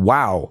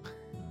 Wow.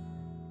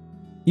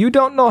 You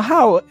don't know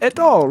how at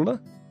all?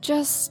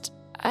 Just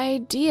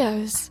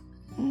ideas.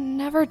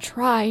 Never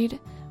tried.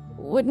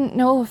 Wouldn't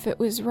know if it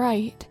was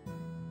right.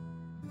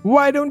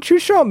 Why don't you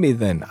show me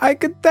then? I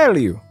could tell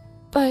you.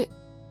 But...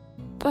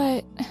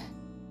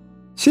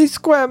 She's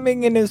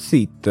squirming in her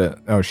seat.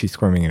 She's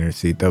squirming in her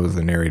seat. That was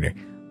the narrator.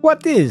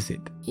 What is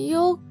it?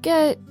 You'll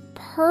get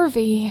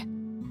pervy.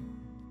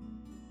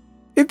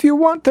 If you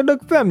want to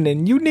look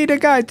feminine, you need a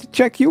guy to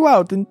check you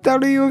out and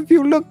tell you if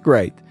you look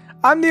right.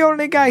 I'm the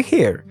only guy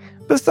here.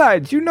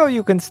 Besides, you know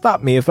you can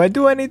stop me if I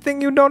do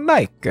anything you don't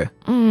like.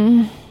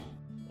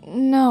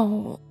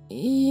 No,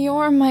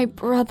 you're my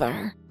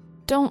brother.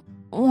 Don't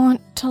want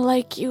to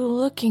like you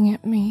looking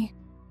at me.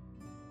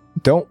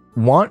 Don't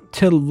want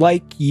to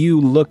like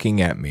you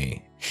looking at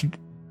me.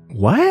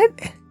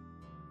 What?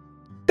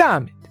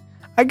 Damn it.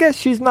 I guess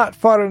she's not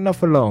far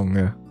enough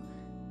along.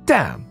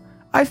 Damn.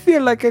 I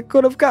feel like I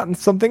could have gotten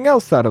something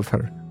else out of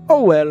her.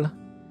 Oh well.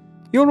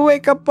 You'll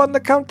wake up on the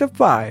count of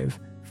 5.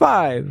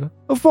 5,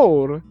 a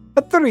 4,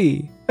 a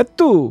 3, a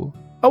 2,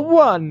 a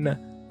 1,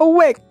 a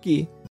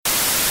wakey.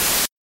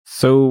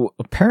 So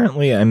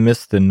apparently I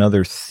missed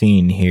another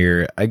scene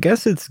here. I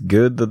guess it's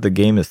good that the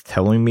game is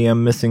telling me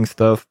I'm missing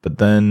stuff, but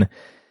then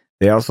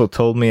they also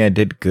told me I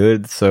did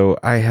good, so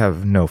I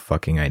have no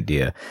fucking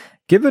idea.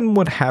 Given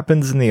what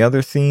happens in the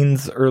other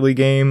scenes early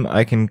game,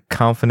 I can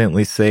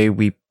confidently say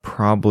we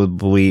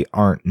probably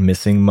aren't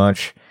missing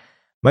much.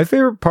 My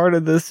favorite part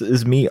of this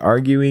is me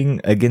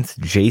arguing against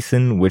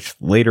Jason, which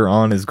later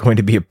on is going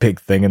to be a big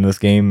thing in this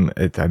game.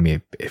 It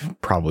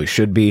probably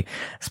should be,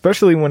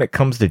 especially when it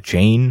comes to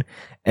Jane,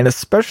 and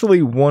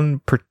especially one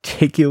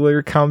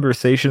particular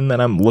conversation that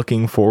I'm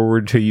looking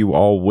forward to you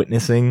all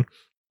witnessing.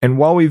 And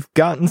while we've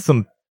gotten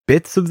some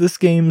bits of this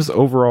game's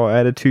overall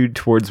attitude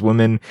towards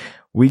women,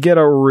 we get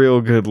a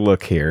real good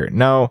look here.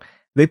 Now,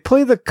 they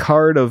play the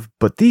card of,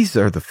 but these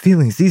are the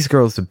feelings these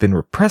girls have been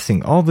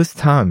repressing all this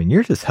time, and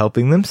you're just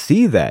helping them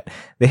see that.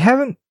 They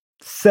haven't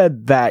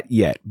said that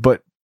yet,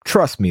 but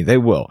trust me, they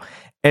will.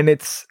 And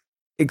it's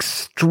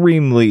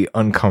extremely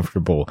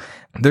uncomfortable.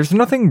 There's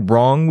nothing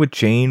wrong with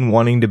Jane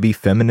wanting to be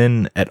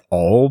feminine at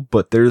all,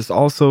 but there's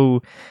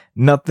also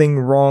nothing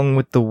wrong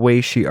with the way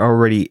she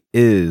already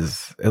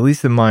is, at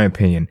least in my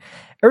opinion.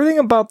 Everything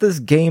about this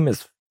game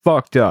is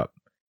fucked up.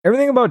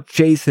 Everything about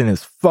Jason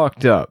is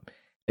fucked up.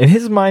 In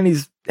his mind,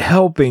 he's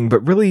helping,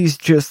 but really he's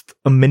just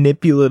a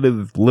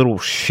manipulative little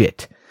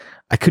shit.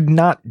 I could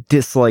not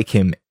dislike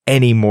him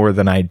any more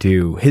than I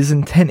do. His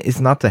intent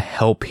is not to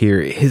help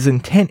here. His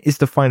intent is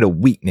to find a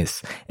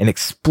weakness and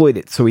exploit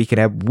it so he can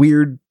have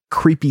weird,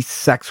 creepy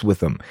sex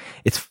with him.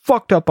 It's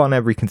fucked up on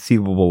every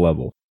conceivable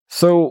level.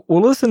 So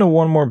we'll listen to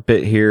one more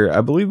bit here.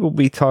 I believe we'll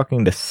be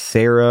talking to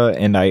Sarah,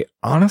 and I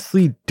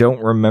honestly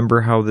don't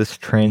remember how this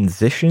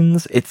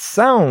transitions. It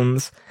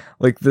sounds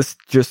like this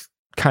just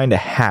kind of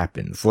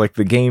happens. Like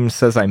the game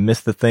says I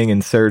missed the thing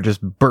and Sarah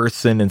just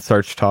bursts in and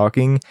starts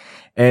talking.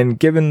 And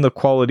given the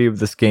quality of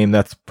this game,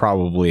 that's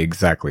probably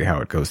exactly how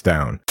it goes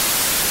down.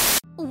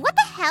 What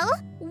the hell?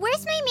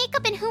 Where's my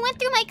makeup and who went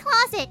through my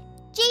closet?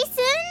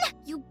 Jason?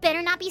 You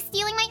better not be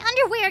stealing my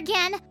underwear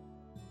again.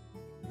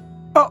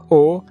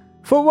 Uh-oh.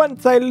 For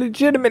once I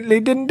legitimately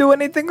didn't do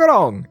anything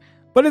wrong.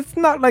 But it's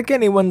not like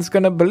anyone's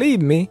gonna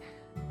believe me.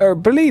 Or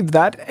believe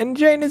that, and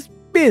Jane is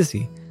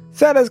busy.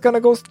 Sarah's gonna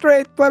go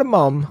straight for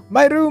Mom.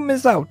 My room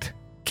is out.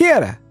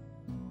 Kira!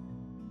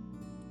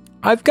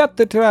 I've got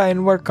to try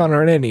and work on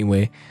her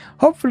anyway.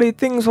 Hopefully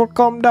things will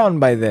calm down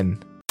by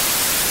then.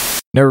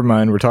 Never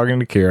mind, we're talking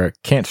to Kira.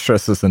 Can't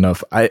stress this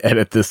enough. I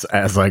edit this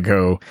as I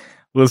go.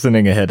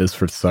 Listening ahead is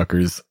for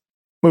suckers.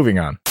 Moving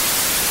on.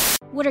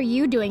 What are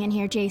you doing in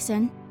here,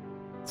 Jason?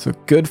 It's a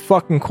good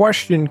fucking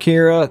question,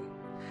 Kira.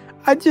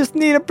 I just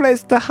need a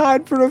place to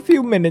hide for a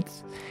few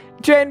minutes.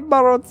 Jane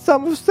borrowed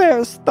some of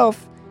Sarah's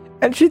stuff,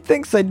 and she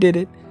thinks I did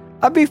it.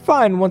 I'll be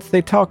fine once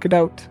they talk it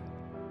out.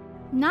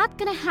 Not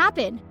gonna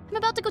happen. I'm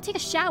about to go take a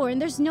shower,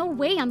 and there's no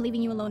way I'm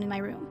leaving you alone in my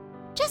room.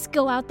 Just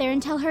go out there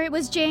and tell her it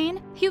was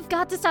Jane. You've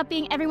got to stop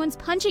being everyone's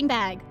punching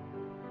bag.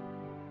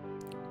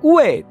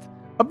 Wait,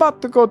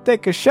 about to go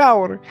take a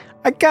shower.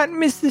 I can't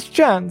miss this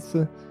chance.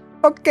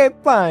 Okay,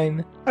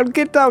 fine. I'll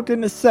get out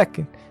in a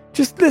second.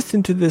 Just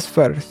listen to this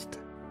first.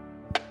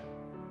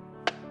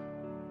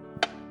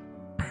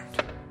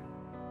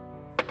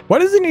 Why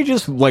doesn't he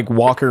just,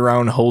 walk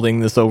around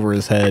holding this over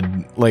his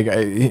head?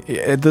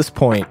 At this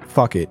point,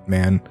 fuck it,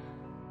 man.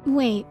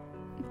 Wait,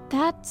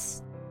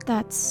 that's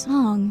that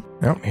song.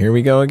 Oh, here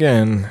we go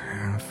again.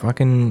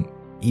 Fucking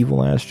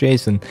evil-ass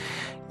Jason.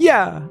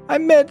 Yeah, I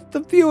made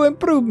a few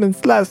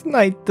improvements last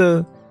night.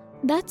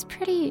 That's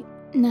pretty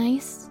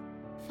nice.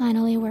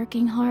 Finally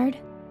working hard.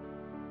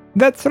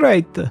 That's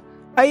right.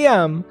 I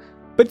am.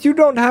 But you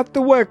don't have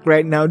to work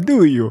right now,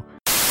 do you?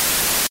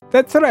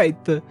 That's right.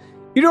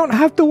 You don't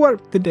have to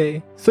work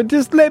today, so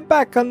just lay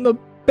back on the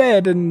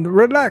bed and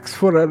relax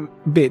for a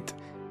bit.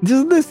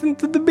 Just listen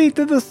to the beat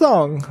of the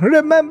song.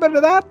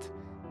 Remember that?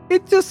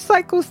 It just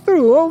cycles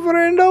through over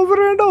and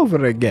over and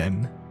over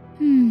again.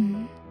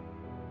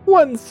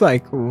 1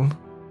 cycle.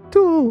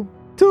 2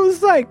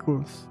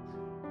 cycles.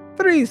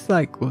 3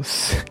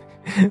 cycles.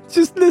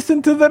 Just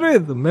listen to the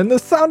rhythm and the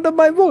sound of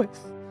my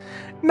voice.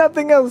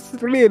 Nothing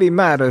else really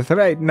matters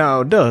right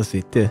now, does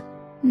it?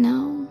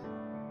 No.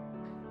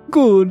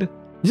 Good.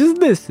 Just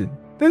listen.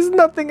 There's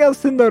nothing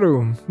else in the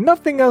room,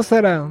 nothing else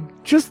around.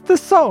 Just the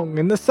song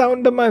and the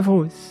sound of my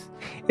voice.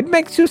 It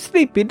makes you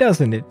sleepy,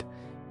 doesn't it?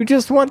 You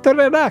just want to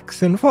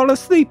relax and fall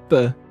asleep.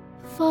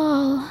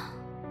 Fall.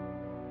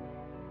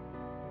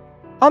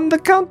 On the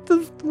count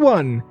of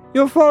 1,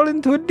 you'll fall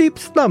into a deep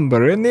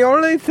slumber, and the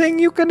only thing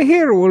you can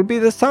hear will be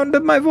the sound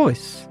of my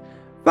voice.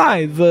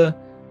 5,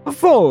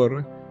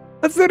 4,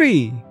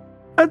 3,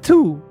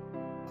 2,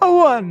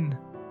 1.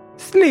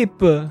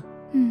 Sleep.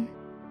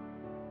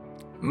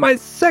 My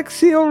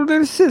sexy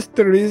older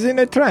sister is in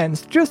a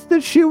trance just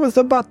as she was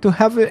about to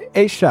have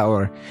a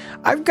shower.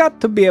 I've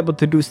got to be able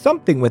to do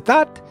something with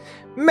that.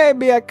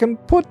 Maybe I can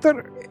put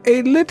her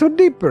a little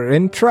deeper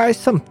and try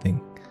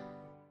something.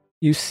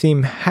 You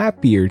seem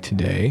happier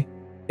today.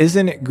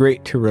 Isn't it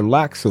great to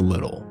relax a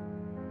little?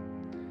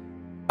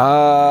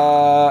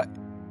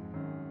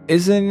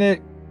 Isn't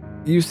it?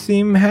 You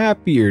seem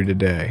happier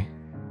today.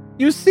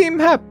 You seem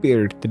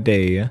happier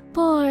today.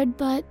 Bored,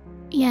 but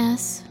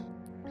yes.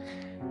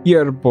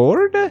 You're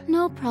bored?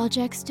 No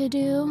projects to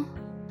do.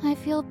 I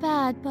feel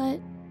bad, but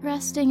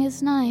resting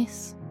is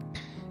nice.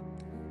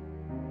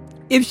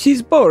 If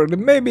she's bored,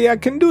 maybe I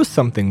can do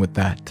something with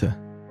that.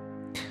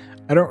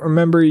 I don't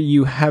remember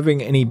you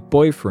having any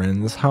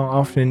boyfriends. How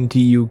often do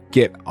you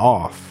get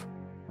off?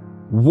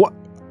 What?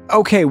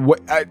 Okay,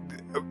 what?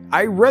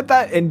 I read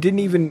that and didn't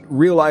even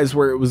realize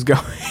where it was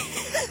going.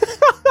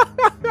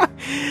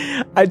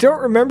 I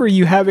don't remember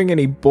you having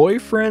any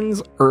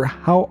boyfriends, or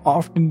how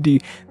often do you...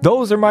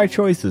 Those are my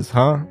choices,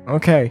 huh?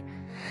 Okay.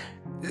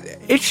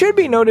 It should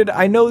be noted,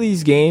 I know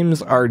these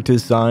games are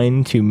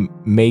designed to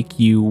make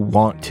you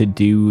want to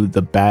do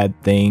the bad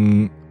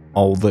thing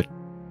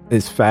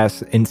as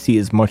fast and see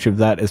as much of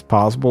that as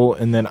possible,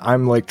 and then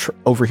I'm like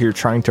over here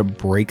trying to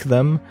break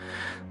them.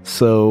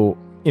 So,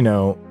 you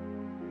know,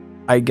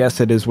 I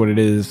guess it is what it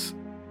is.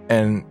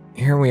 And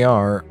here we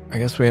are.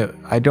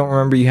 I don't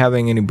remember you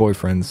having any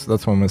boyfriends.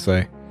 That's what I'm gonna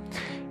say.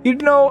 You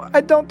know,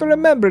 I don't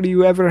remember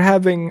you ever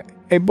having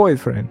a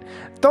boyfriend.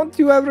 Don't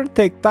you ever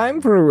take time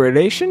for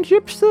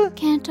relationships?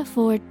 Can't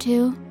afford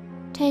to.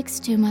 Takes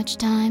too much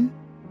time.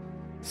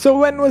 So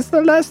when was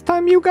the last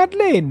time you got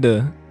laid?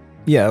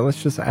 Yeah,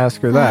 let's just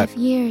ask her that. 5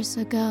 years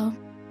ago.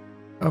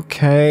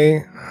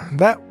 Okay,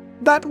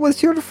 that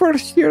was your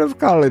first year of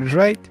college,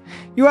 right?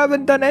 You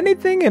haven't done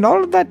anything in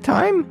all of that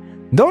time?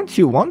 Don't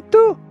you want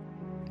to?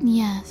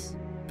 Yes,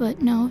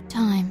 but no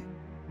time.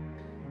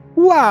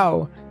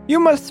 Wow, you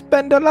must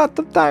spend a lot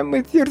of time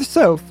with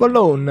yourself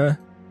alone.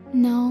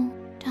 No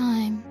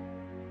time.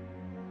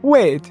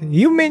 Wait,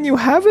 you mean you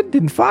haven't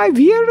in 5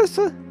 years?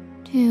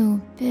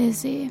 Too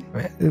busy.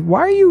 Why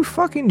are you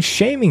fucking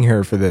shaming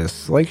her for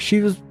this? Like, she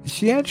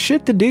had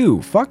shit to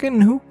do. Fucking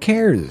who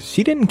cares?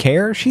 She didn't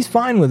care. She's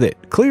fine with it.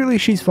 Clearly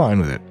she's fine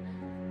with it.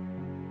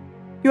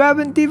 You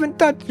haven't even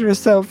touched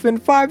yourself in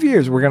 5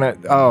 years. We're gonna...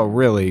 Oh,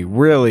 really?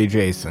 Really,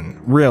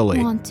 Jason?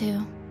 Really? Want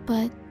to,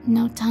 but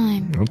no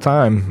time.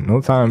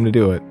 No time to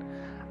do it.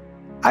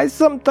 I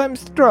sometimes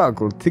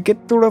struggle to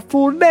get through a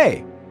full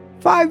day.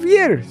 5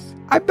 years.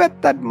 I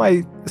bet that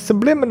my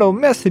subliminal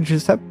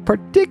messages have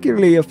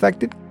particularly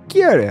affected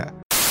Kira.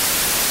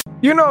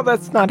 You know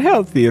that's not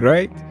healthy,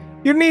 right?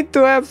 You need to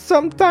have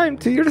some time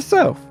to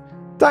yourself.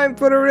 Time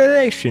for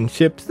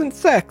relationships and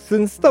sex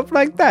and stuff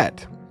like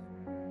that.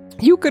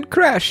 You could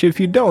crash if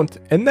you don't,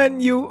 and then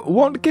you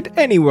won't get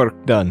any work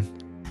done.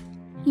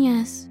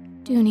 Yes,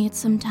 do need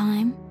some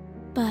time,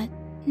 but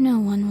no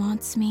one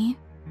wants me.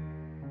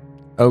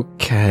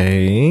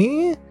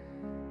 Okay.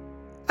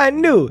 I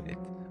knew it.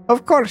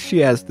 Of course she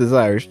has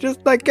desires,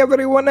 just like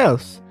everyone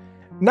else.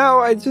 Now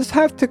I just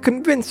have to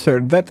convince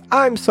her that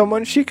I'm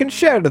someone she can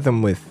share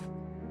them with.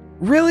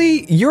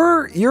 Really?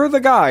 You're the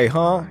guy,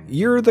 huh?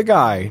 You're the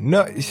guy.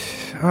 No.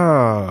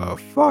 Oh,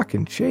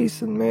 fucking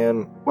Jason,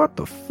 man. What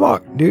the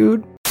fuck,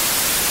 dude?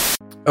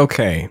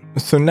 Okay,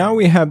 so now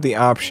we have the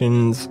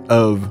options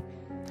of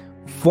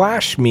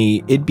flash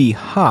me, it'd be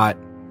hot.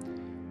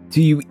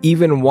 Do you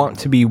even want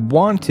to be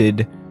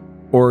wanted?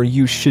 Or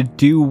you should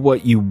do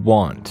what you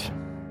want.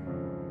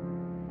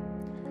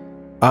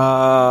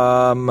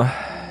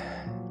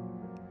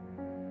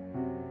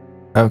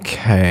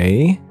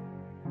 Okay.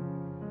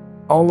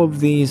 All of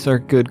these are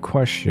good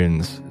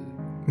questions.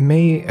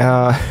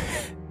 No,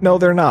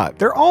 they're not.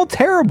 They're all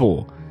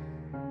terrible.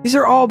 These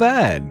are all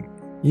bad.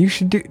 You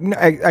should do...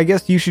 I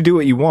guess you should do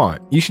what you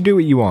want. You should do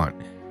what you want.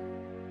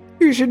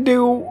 You should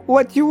do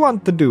what you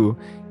want to do.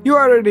 You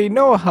already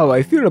know how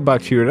I feel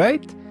about you,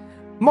 right?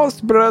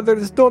 Most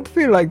brothers don't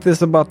feel like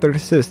this about their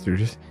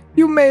sisters.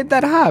 You made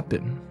that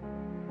happen.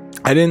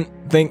 I didn't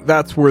think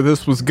that's where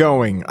this was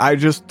going. I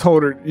just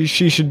told her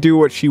she should do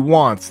what she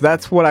wants.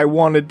 That's what I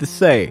wanted to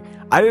say.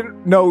 I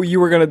didn't know you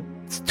were gonna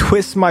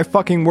twist my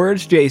fucking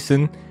words,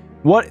 Jason.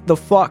 What the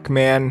fuck,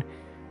 man?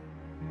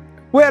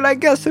 Well, I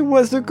guess it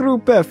was a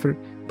group effort.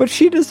 but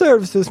she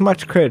deserves as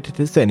much credit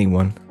as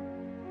anyone.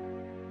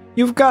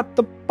 You've got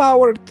the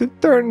power to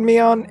turn me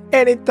on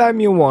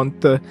anytime you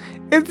want.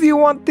 If you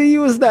want to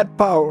use that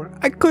power,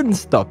 I couldn't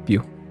stop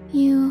you.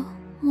 You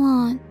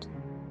want...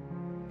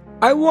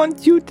 I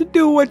want you to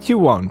do what you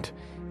want.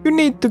 You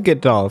need to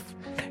get off.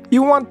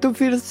 You want to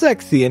feel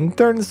sexy and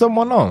turn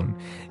someone on.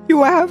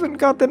 You haven't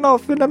gotten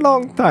off in a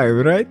long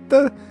time, right?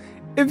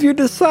 If you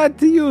decide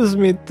to use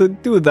me to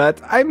do that,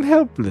 I'm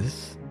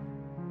helpless.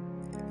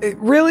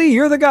 Really?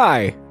 You're the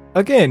guy.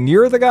 Again,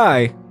 you're the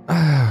guy.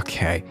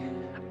 Okay.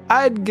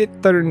 I'd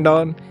get turned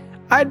on.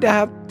 I'd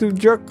have to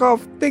jerk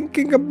off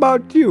thinking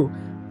about you.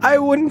 I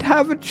wouldn't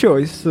have a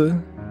choice.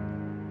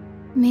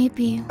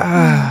 Maybe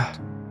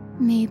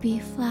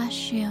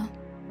Flashio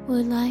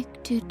would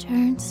like to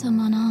turn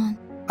someone on.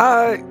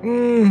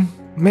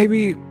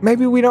 Maybe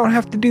we don't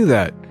have to do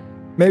that.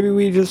 Maybe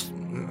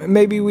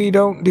we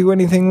don't do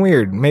anything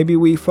weird. Maybe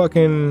we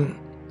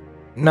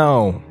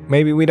no,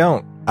 maybe we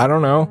don't. I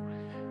don't know.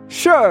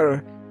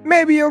 Sure,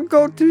 maybe you'll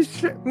go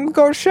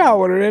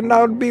shower and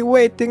I'll be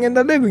waiting in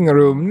the living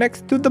room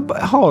next to the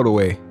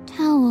hallway.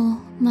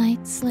 Towel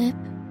might slip,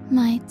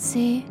 might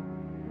see.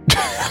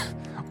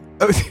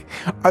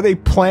 Are they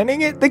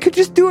planning it? They could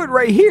just do it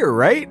right here,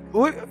 right?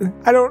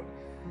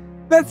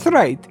 That's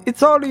right.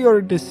 It's all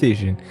your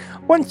decision.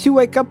 Once you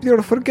wake up,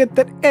 you'll forget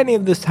that any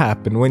of this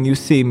happened when you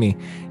see me.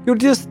 You'll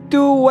just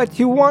do what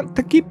you want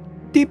to keep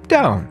deep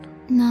down.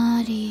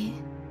 Naughty.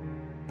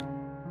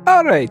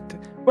 Alright.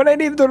 When I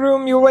leave the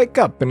room, you wake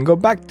up and go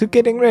back to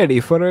getting ready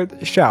for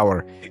a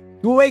shower.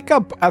 You wake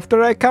up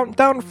after I count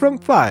down from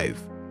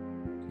 5.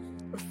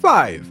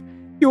 5.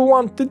 You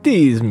want to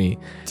tease me.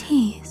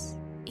 Tease.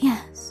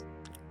 Yes.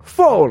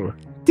 4.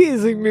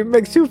 Teasing me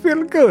makes you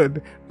feel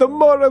good. The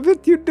more of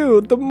it you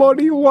do, the more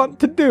you want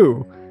to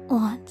do.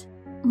 Want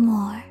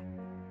more.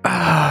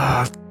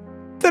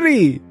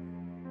 3.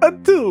 A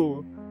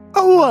 2.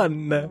 A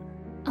 1.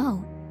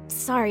 Oh,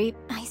 sorry,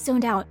 I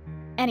zoned out.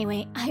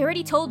 Anyway, I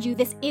already told you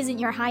this isn't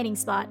your hiding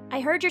spot. I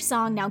heard your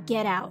song, now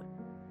get out.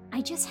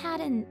 I just had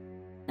an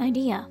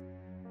idea.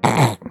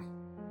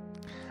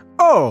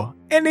 Oh,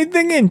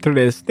 anything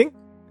interesting?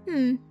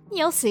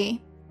 You'll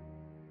see.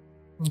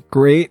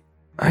 Great.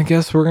 I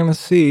guess we're gonna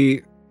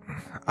see.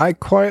 I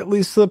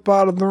quietly slip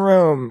out of the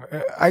room.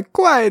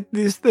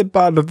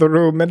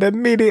 And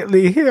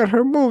immediately hear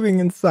her moving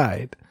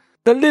inside.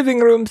 The living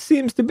room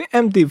seems to be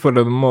empty for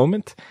the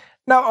moment.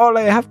 Now all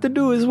I have to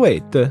do is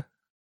wait.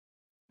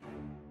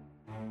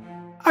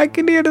 I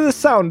can hear the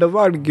sound of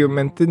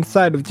argument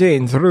inside of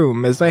Jane's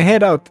room as I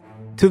head out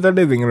to the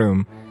living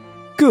room.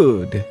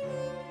 Good.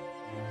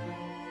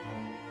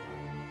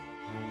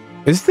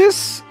 Is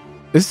this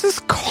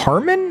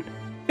Carmen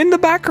in the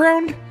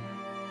background?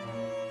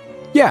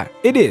 Yeah,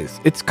 it is.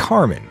 It's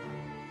Carmen.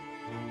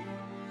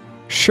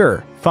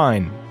 Sure,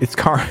 fine. It's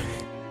Carmen.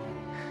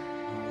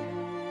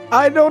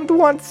 I don't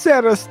want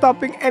Sarah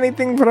stopping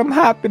anything from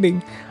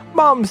happening.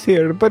 Mom's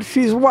here, but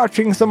she's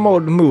watching some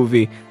old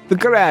movie. The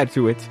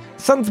Graduate.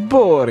 Sounds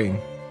boring.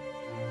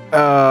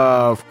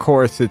 Of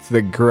course it's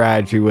The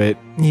Graduate.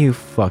 You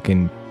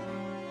fucking...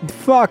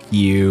 Fuck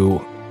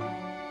you.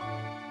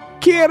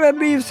 Kira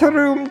leaves her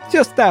room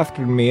just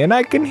after me, and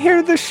I can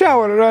hear the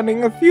shower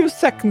running a few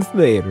seconds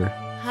later.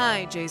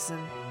 Hi, Jason.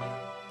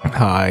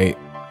 Hi.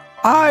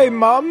 Hi,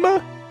 Mom.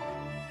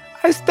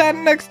 I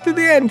stand next to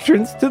the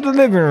entrance to the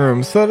living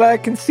room so that I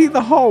can see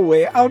the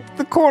hallway out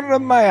the corner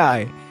of my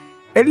eye.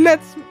 It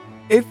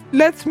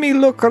lets me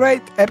look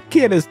right at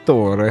Kira's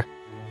door.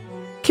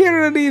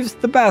 Kira leaves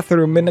the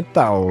bathroom in a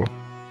towel.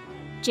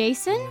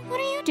 Jason, what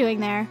are you doing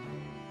there?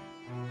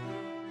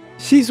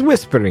 She's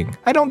whispering.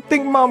 I don't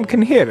think Mom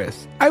can hear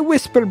us. I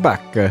whisper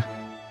back.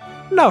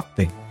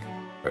 Nothing.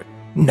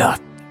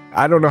 Nothing.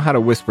 I don't know how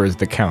to whisper as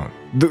the Count.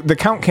 The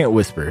Count can't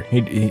whisper.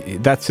 He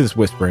that's his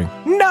whispering.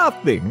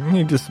 Nothing.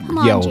 He just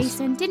Come yells. on,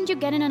 Jason. Didn't you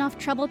get in enough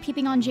trouble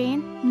peeping on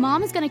Jane?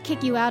 Mom is gonna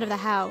kick you out of the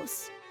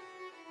house.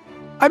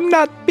 I'm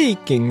not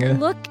peeking.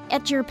 Look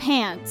at your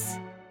pants.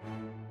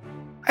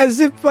 As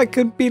if I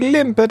could be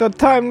limp at a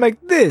time like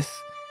this.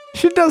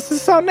 She doesn't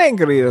sound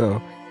angry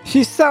though.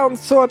 She sounds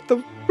sort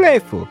of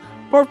playful.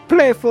 More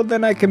playful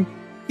than I can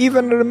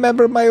even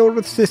remember my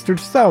older sister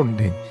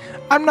sounding.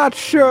 I'm not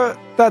sure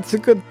that's a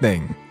good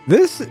thing.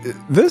 This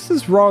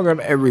is wrong on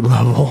every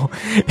level.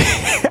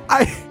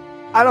 I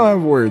don't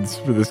have words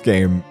for this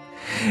game.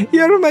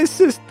 You're my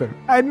sister.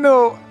 I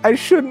know I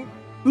shouldn't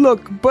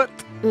look, but...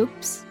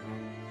 Oops.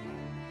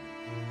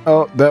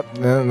 Oh,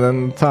 then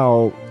the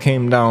towel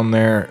came down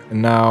there,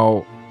 and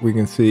now we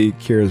can see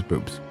Kira's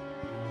boobs.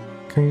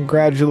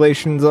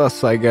 Congratulations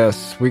us, I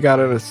guess. We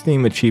got a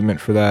Steam achievement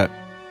for that.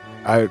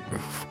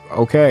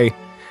 Okay.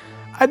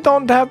 I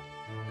don't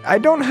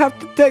have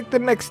to take the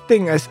next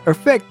thing or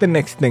fake the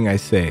next thing I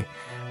say.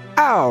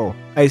 Ow,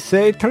 I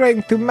say,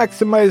 trying to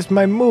maximize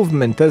my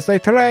movement as I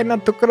try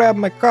not to grab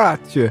my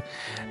crotch.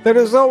 There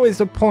is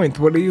always a point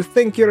where you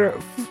think you're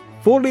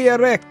fully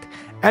erect,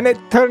 and it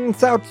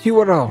turns out you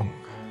were wrong.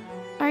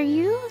 Are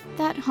you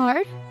that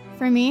hard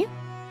for me?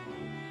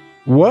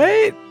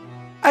 What?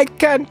 I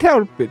can't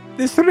help it.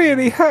 This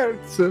really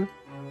hurts.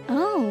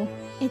 Oh,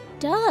 it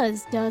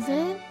does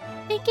it?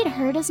 Think it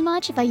hurt as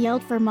much if I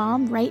yelled for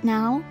Mom right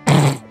now?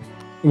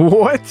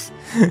 What?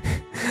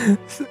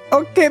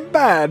 Okay,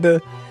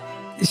 bad.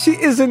 She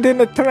isn't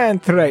in a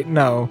trance right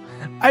now.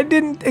 I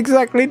didn't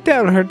exactly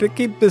tell her to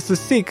keep this a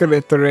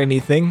secret or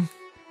anything.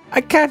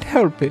 I can't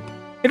help it.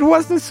 It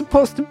wasn't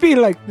supposed to be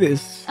like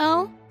this.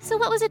 Oh, so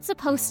what was it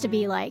supposed to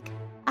be like?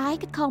 I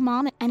could call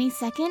Mom at any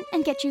second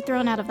and get you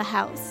thrown out of the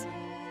house.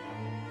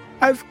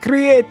 I've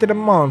created a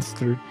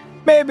monster.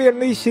 Maybe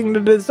unleashing the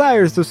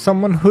desires of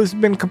someone who's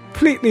been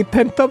completely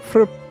pent up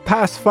for the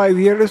past 5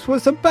 years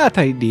was a bad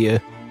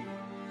idea.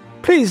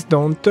 Please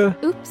don't.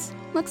 Oops,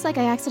 looks like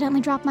I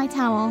accidentally dropped my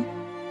towel.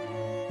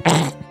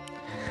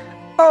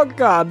 Oh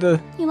God.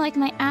 You like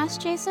my ass,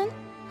 Jason?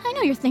 I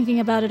know you're thinking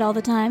about it all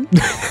the time.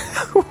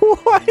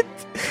 What?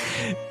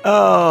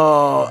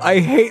 Oh, I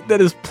hate that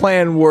his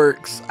plan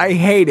works. I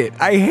hate it.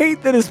 I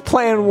hate that his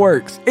plan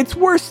works. It's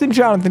worse than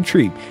Jonathan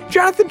Treep.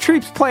 Jonathan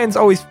Treep's plans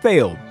always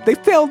failed. They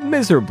failed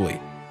miserably.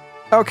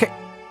 Okay,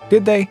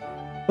 did they?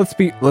 Let's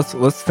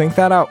think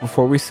that out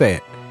before we say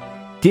it.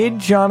 Did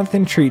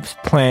Jonathan Treep's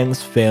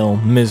plans fail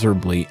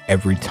miserably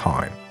every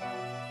time?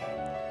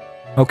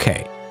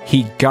 Okay,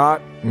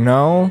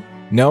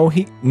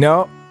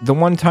 the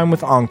one time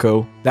with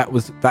Anko,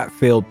 that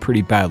failed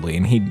pretty badly,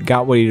 and he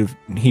got what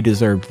he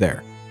deserved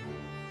there.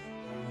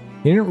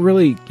 He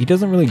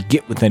doesn't really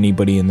get with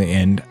anybody in the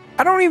end.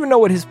 I don't even know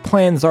what his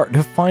plans are.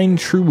 To find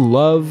true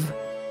love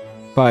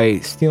by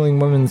stealing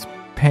women's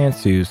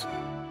pantsuits.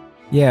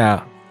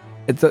 Yeah,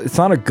 it's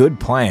not a good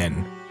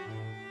plan.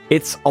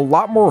 It's a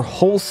lot more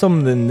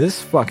wholesome than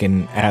this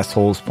fucking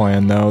asshole's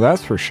plan, though,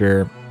 that's for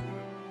sure.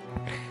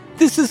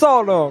 This is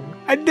all wrong.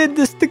 I did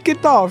this to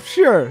get off,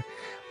 sure.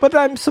 But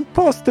I'm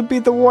supposed to be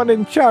the one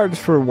in charge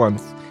for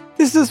once.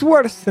 This is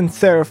worse than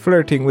Sarah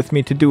flirting with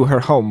me to do her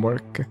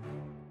homework.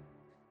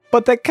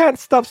 But I can't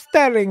stop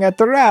staring at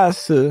her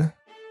ass.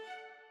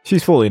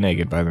 She's fully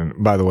naked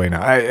by the way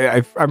now.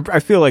 I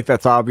feel like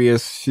that's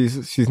obvious.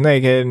 She's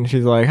naked and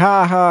she's like,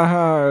 ha ha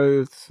ha.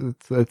 It's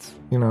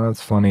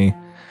it's funny.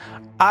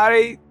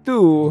 I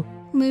do.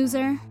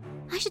 Loser.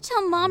 I should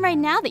tell Mom right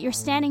now that you're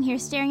standing here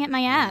staring at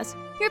my ass.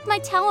 You ripped my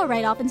towel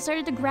right off and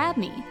started to grab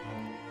me.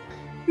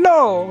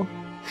 No.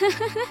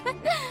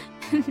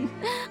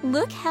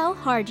 Look how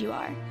hard you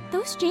are.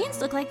 Those jeans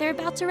look like they're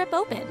about to rip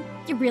open.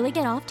 You really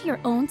get off to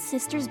your own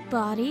sister's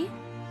body?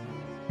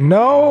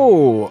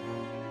 No.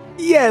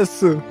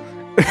 Yes. I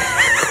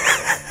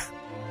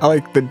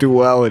like the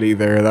duality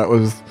there. That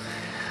was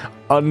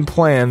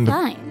unplanned.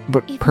 Fine.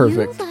 But if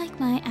perfect. If you like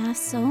my ass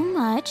so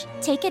much,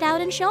 take it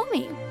out and show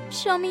me.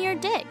 Show me your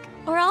dick.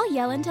 Or I'll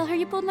yell and tell her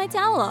you pulled my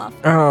towel off.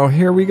 Oh,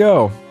 here we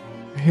go.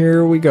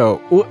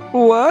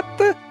 What?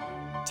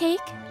 Take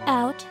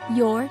out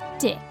your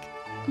dick.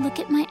 Look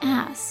at my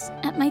ass,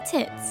 at my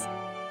tits.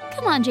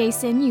 Come on,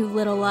 Jason, you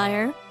little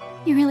liar.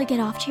 You really get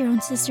off to your own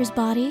sister's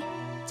body?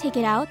 Take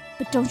it out,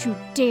 but don't you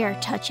dare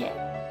touch it.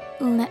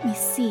 Let me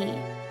see.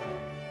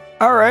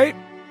 Alright.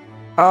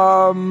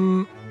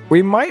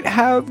 We might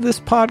have this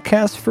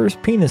podcast's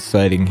first penis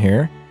sighting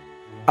here.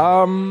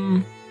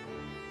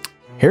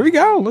 Here we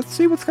go. Let's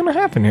see what's gonna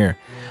happen here.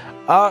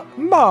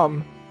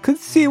 Mom, could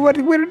see what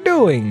we're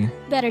doing.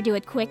 Better do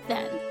it quick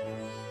then.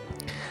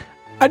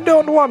 I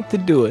don't want to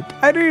do it.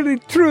 I really,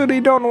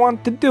 truly don't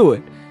want to do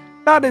it.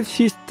 Not if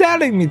she's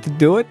telling me to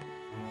do it.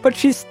 But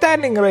she's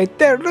standing right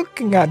there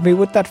looking at me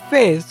with that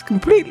face,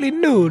 completely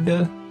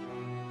nude.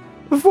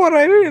 Before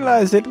I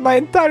realize it, my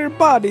entire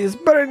body is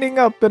burning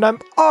up and I'm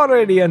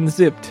already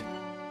unzipped.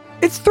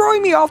 It's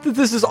throwing me off that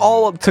this is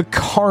all up to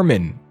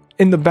Carmen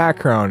in the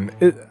background.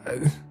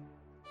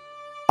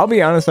 I'll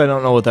be honest, I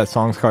don't know what that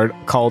song's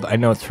called. I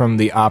know it's from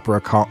the opera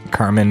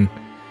Carmen.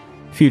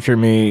 Future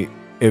me,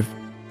 if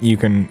you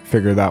can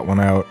figure that one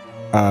out,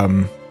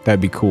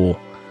 that'd be cool.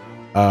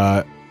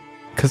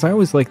 Because I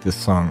always like this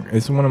song.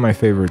 It's one of my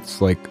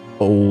favorites, like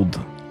old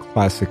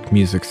classic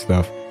music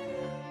stuff.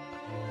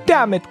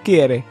 Damn it,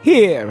 Kiri,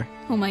 here!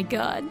 Oh my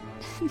god.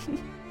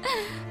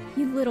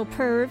 You little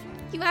perv.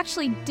 You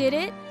actually did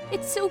it?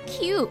 It's so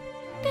cute.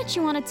 Bet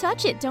you want to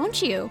touch it, don't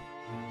you?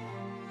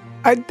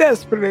 I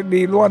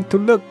desperately want to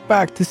look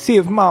back to see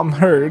if Mom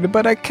heard,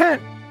 but I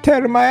can't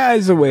tear my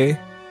eyes away.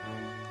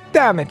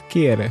 Damn it,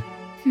 Kiri.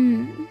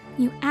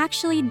 You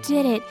actually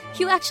did it.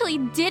 You actually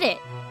did it.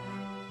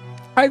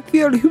 I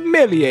feel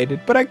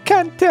humiliated, but I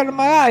can't tear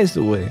my eyes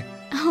away.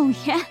 Oh,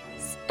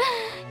 yes.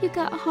 You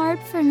got hard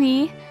for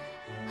me.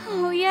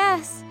 Oh,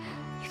 yes.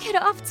 You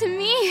get off to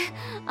me.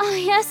 Oh,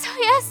 yes, oh,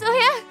 yes,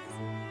 oh,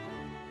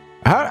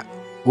 yes.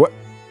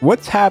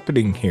 What's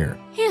happening here?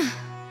 Yeah,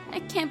 I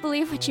can't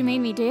believe what you made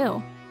me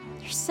do.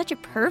 You're such a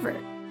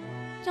pervert.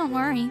 Don't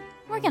worry,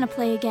 we're gonna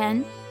play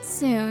again,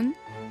 soon.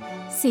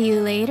 See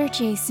you later,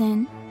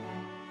 Jason.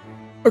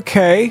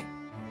 Okay.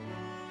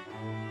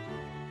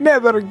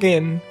 Never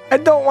again. I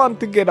don't want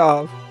to get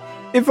off.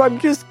 If I'm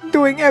just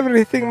doing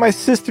everything my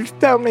sisters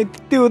tell me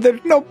to do,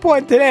 there's no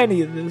point in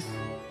any of this.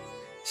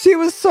 She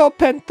was so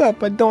pent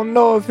up, I don't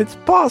know if it's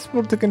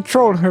possible to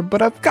control her,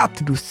 but I've got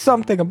to do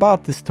something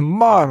about this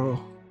tomorrow.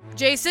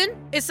 Jason,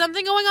 is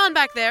something going on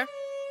back there?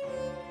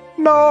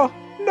 No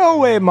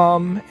way,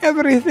 Mom.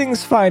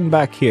 Everything's fine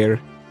back here.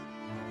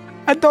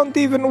 I don't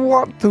even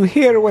want to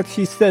hear what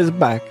she says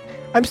back.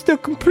 I'm still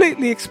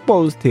completely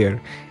exposed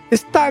here.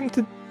 It's time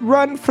to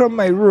run from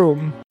my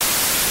room.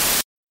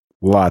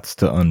 Lots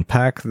to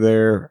unpack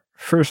there.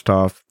 First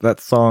off, that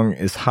song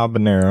is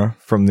Habanera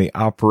from the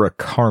opera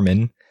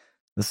Carmen.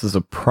 This is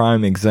a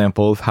prime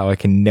example of how I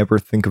can never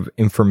think of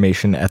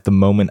information at the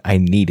moment I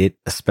need it,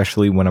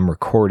 especially when I'm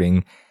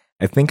recording.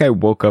 I think I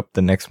woke up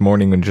the next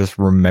morning and just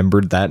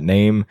remembered that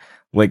name.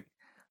 Like,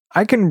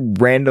 I can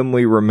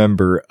randomly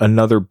remember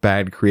another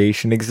Bad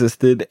Creation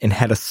existed and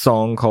had a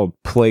song called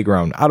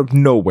Playground out of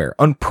nowhere,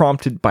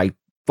 unprompted by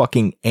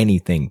fucking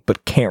anything,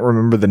 but can't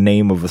remember the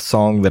name of a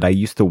song that I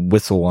used to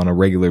whistle on a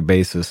regular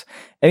basis.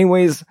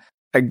 Anyways,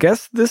 I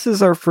guess this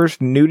is our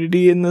first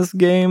nudity in this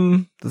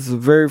game. This is the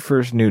very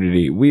first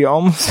nudity. We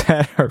almost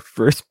had our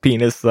first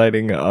penis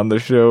sighting on the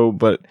show,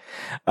 but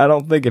I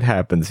don't think it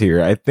happens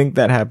here. I think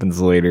that happens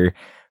later.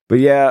 But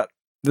yeah,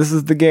 this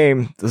is the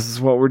game. This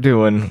is what we're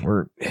doing.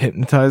 We're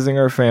hypnotizing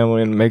our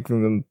family and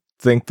making them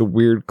think the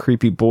weird,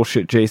 creepy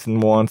bullshit Jason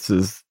wants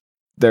is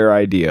their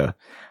idea.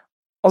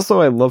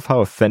 Also, I love how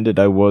offended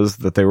I was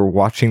that they were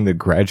watching The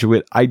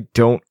Graduate. I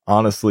don't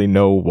honestly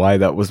know why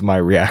that was my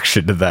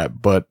reaction to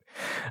that, but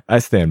I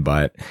stand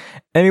by it.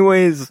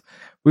 Anyways,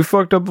 we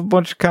fucked up a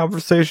bunch of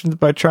conversations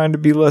by trying to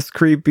be less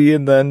creepy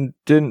and then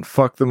didn't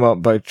fuck them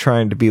up by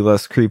trying to be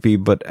less creepy,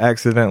 but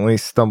accidentally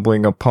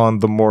stumbling upon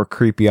the more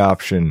creepy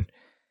option.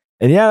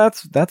 And yeah,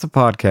 that's a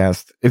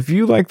podcast. If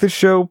you like the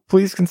show,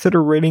 please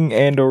consider rating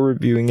and or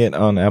reviewing it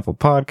on Apple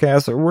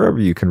Podcasts or wherever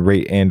you can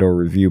rate and or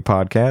review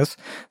podcasts.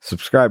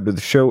 Subscribe to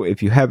the show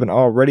if you haven't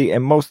already,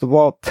 and most of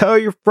all, tell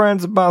your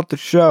friends about the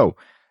show.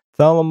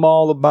 Tell them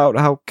all about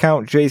how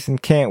Count Jason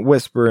can't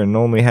whisper and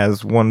only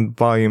has one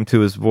volume to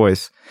his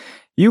voice.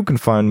 You can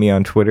find me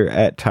on Twitter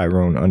at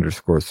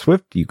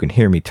Tyrone_Swift. You can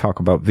hear me talk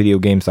about video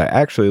games I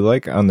actually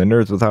like on the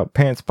Nerds Without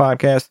Pants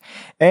podcast.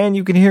 And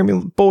you can hear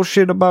me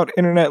bullshit about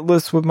internet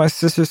lists with my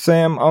sister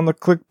Sam on the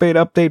Clickbait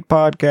Update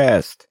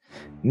podcast.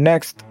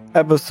 Next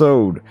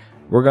episode,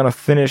 we're going to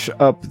finish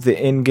up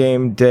the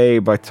in-game day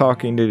by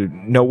talking to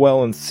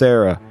Noelle and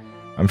Sarah.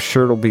 I'm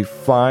sure it'll be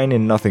fine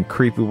and nothing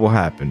creepy will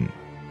happen.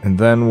 And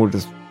then we'll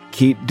just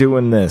keep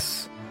doing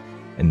this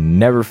and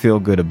never feel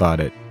good about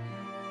it.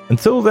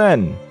 Until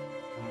then,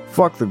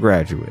 fuck The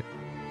Graduate.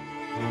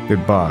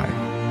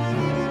 Goodbye.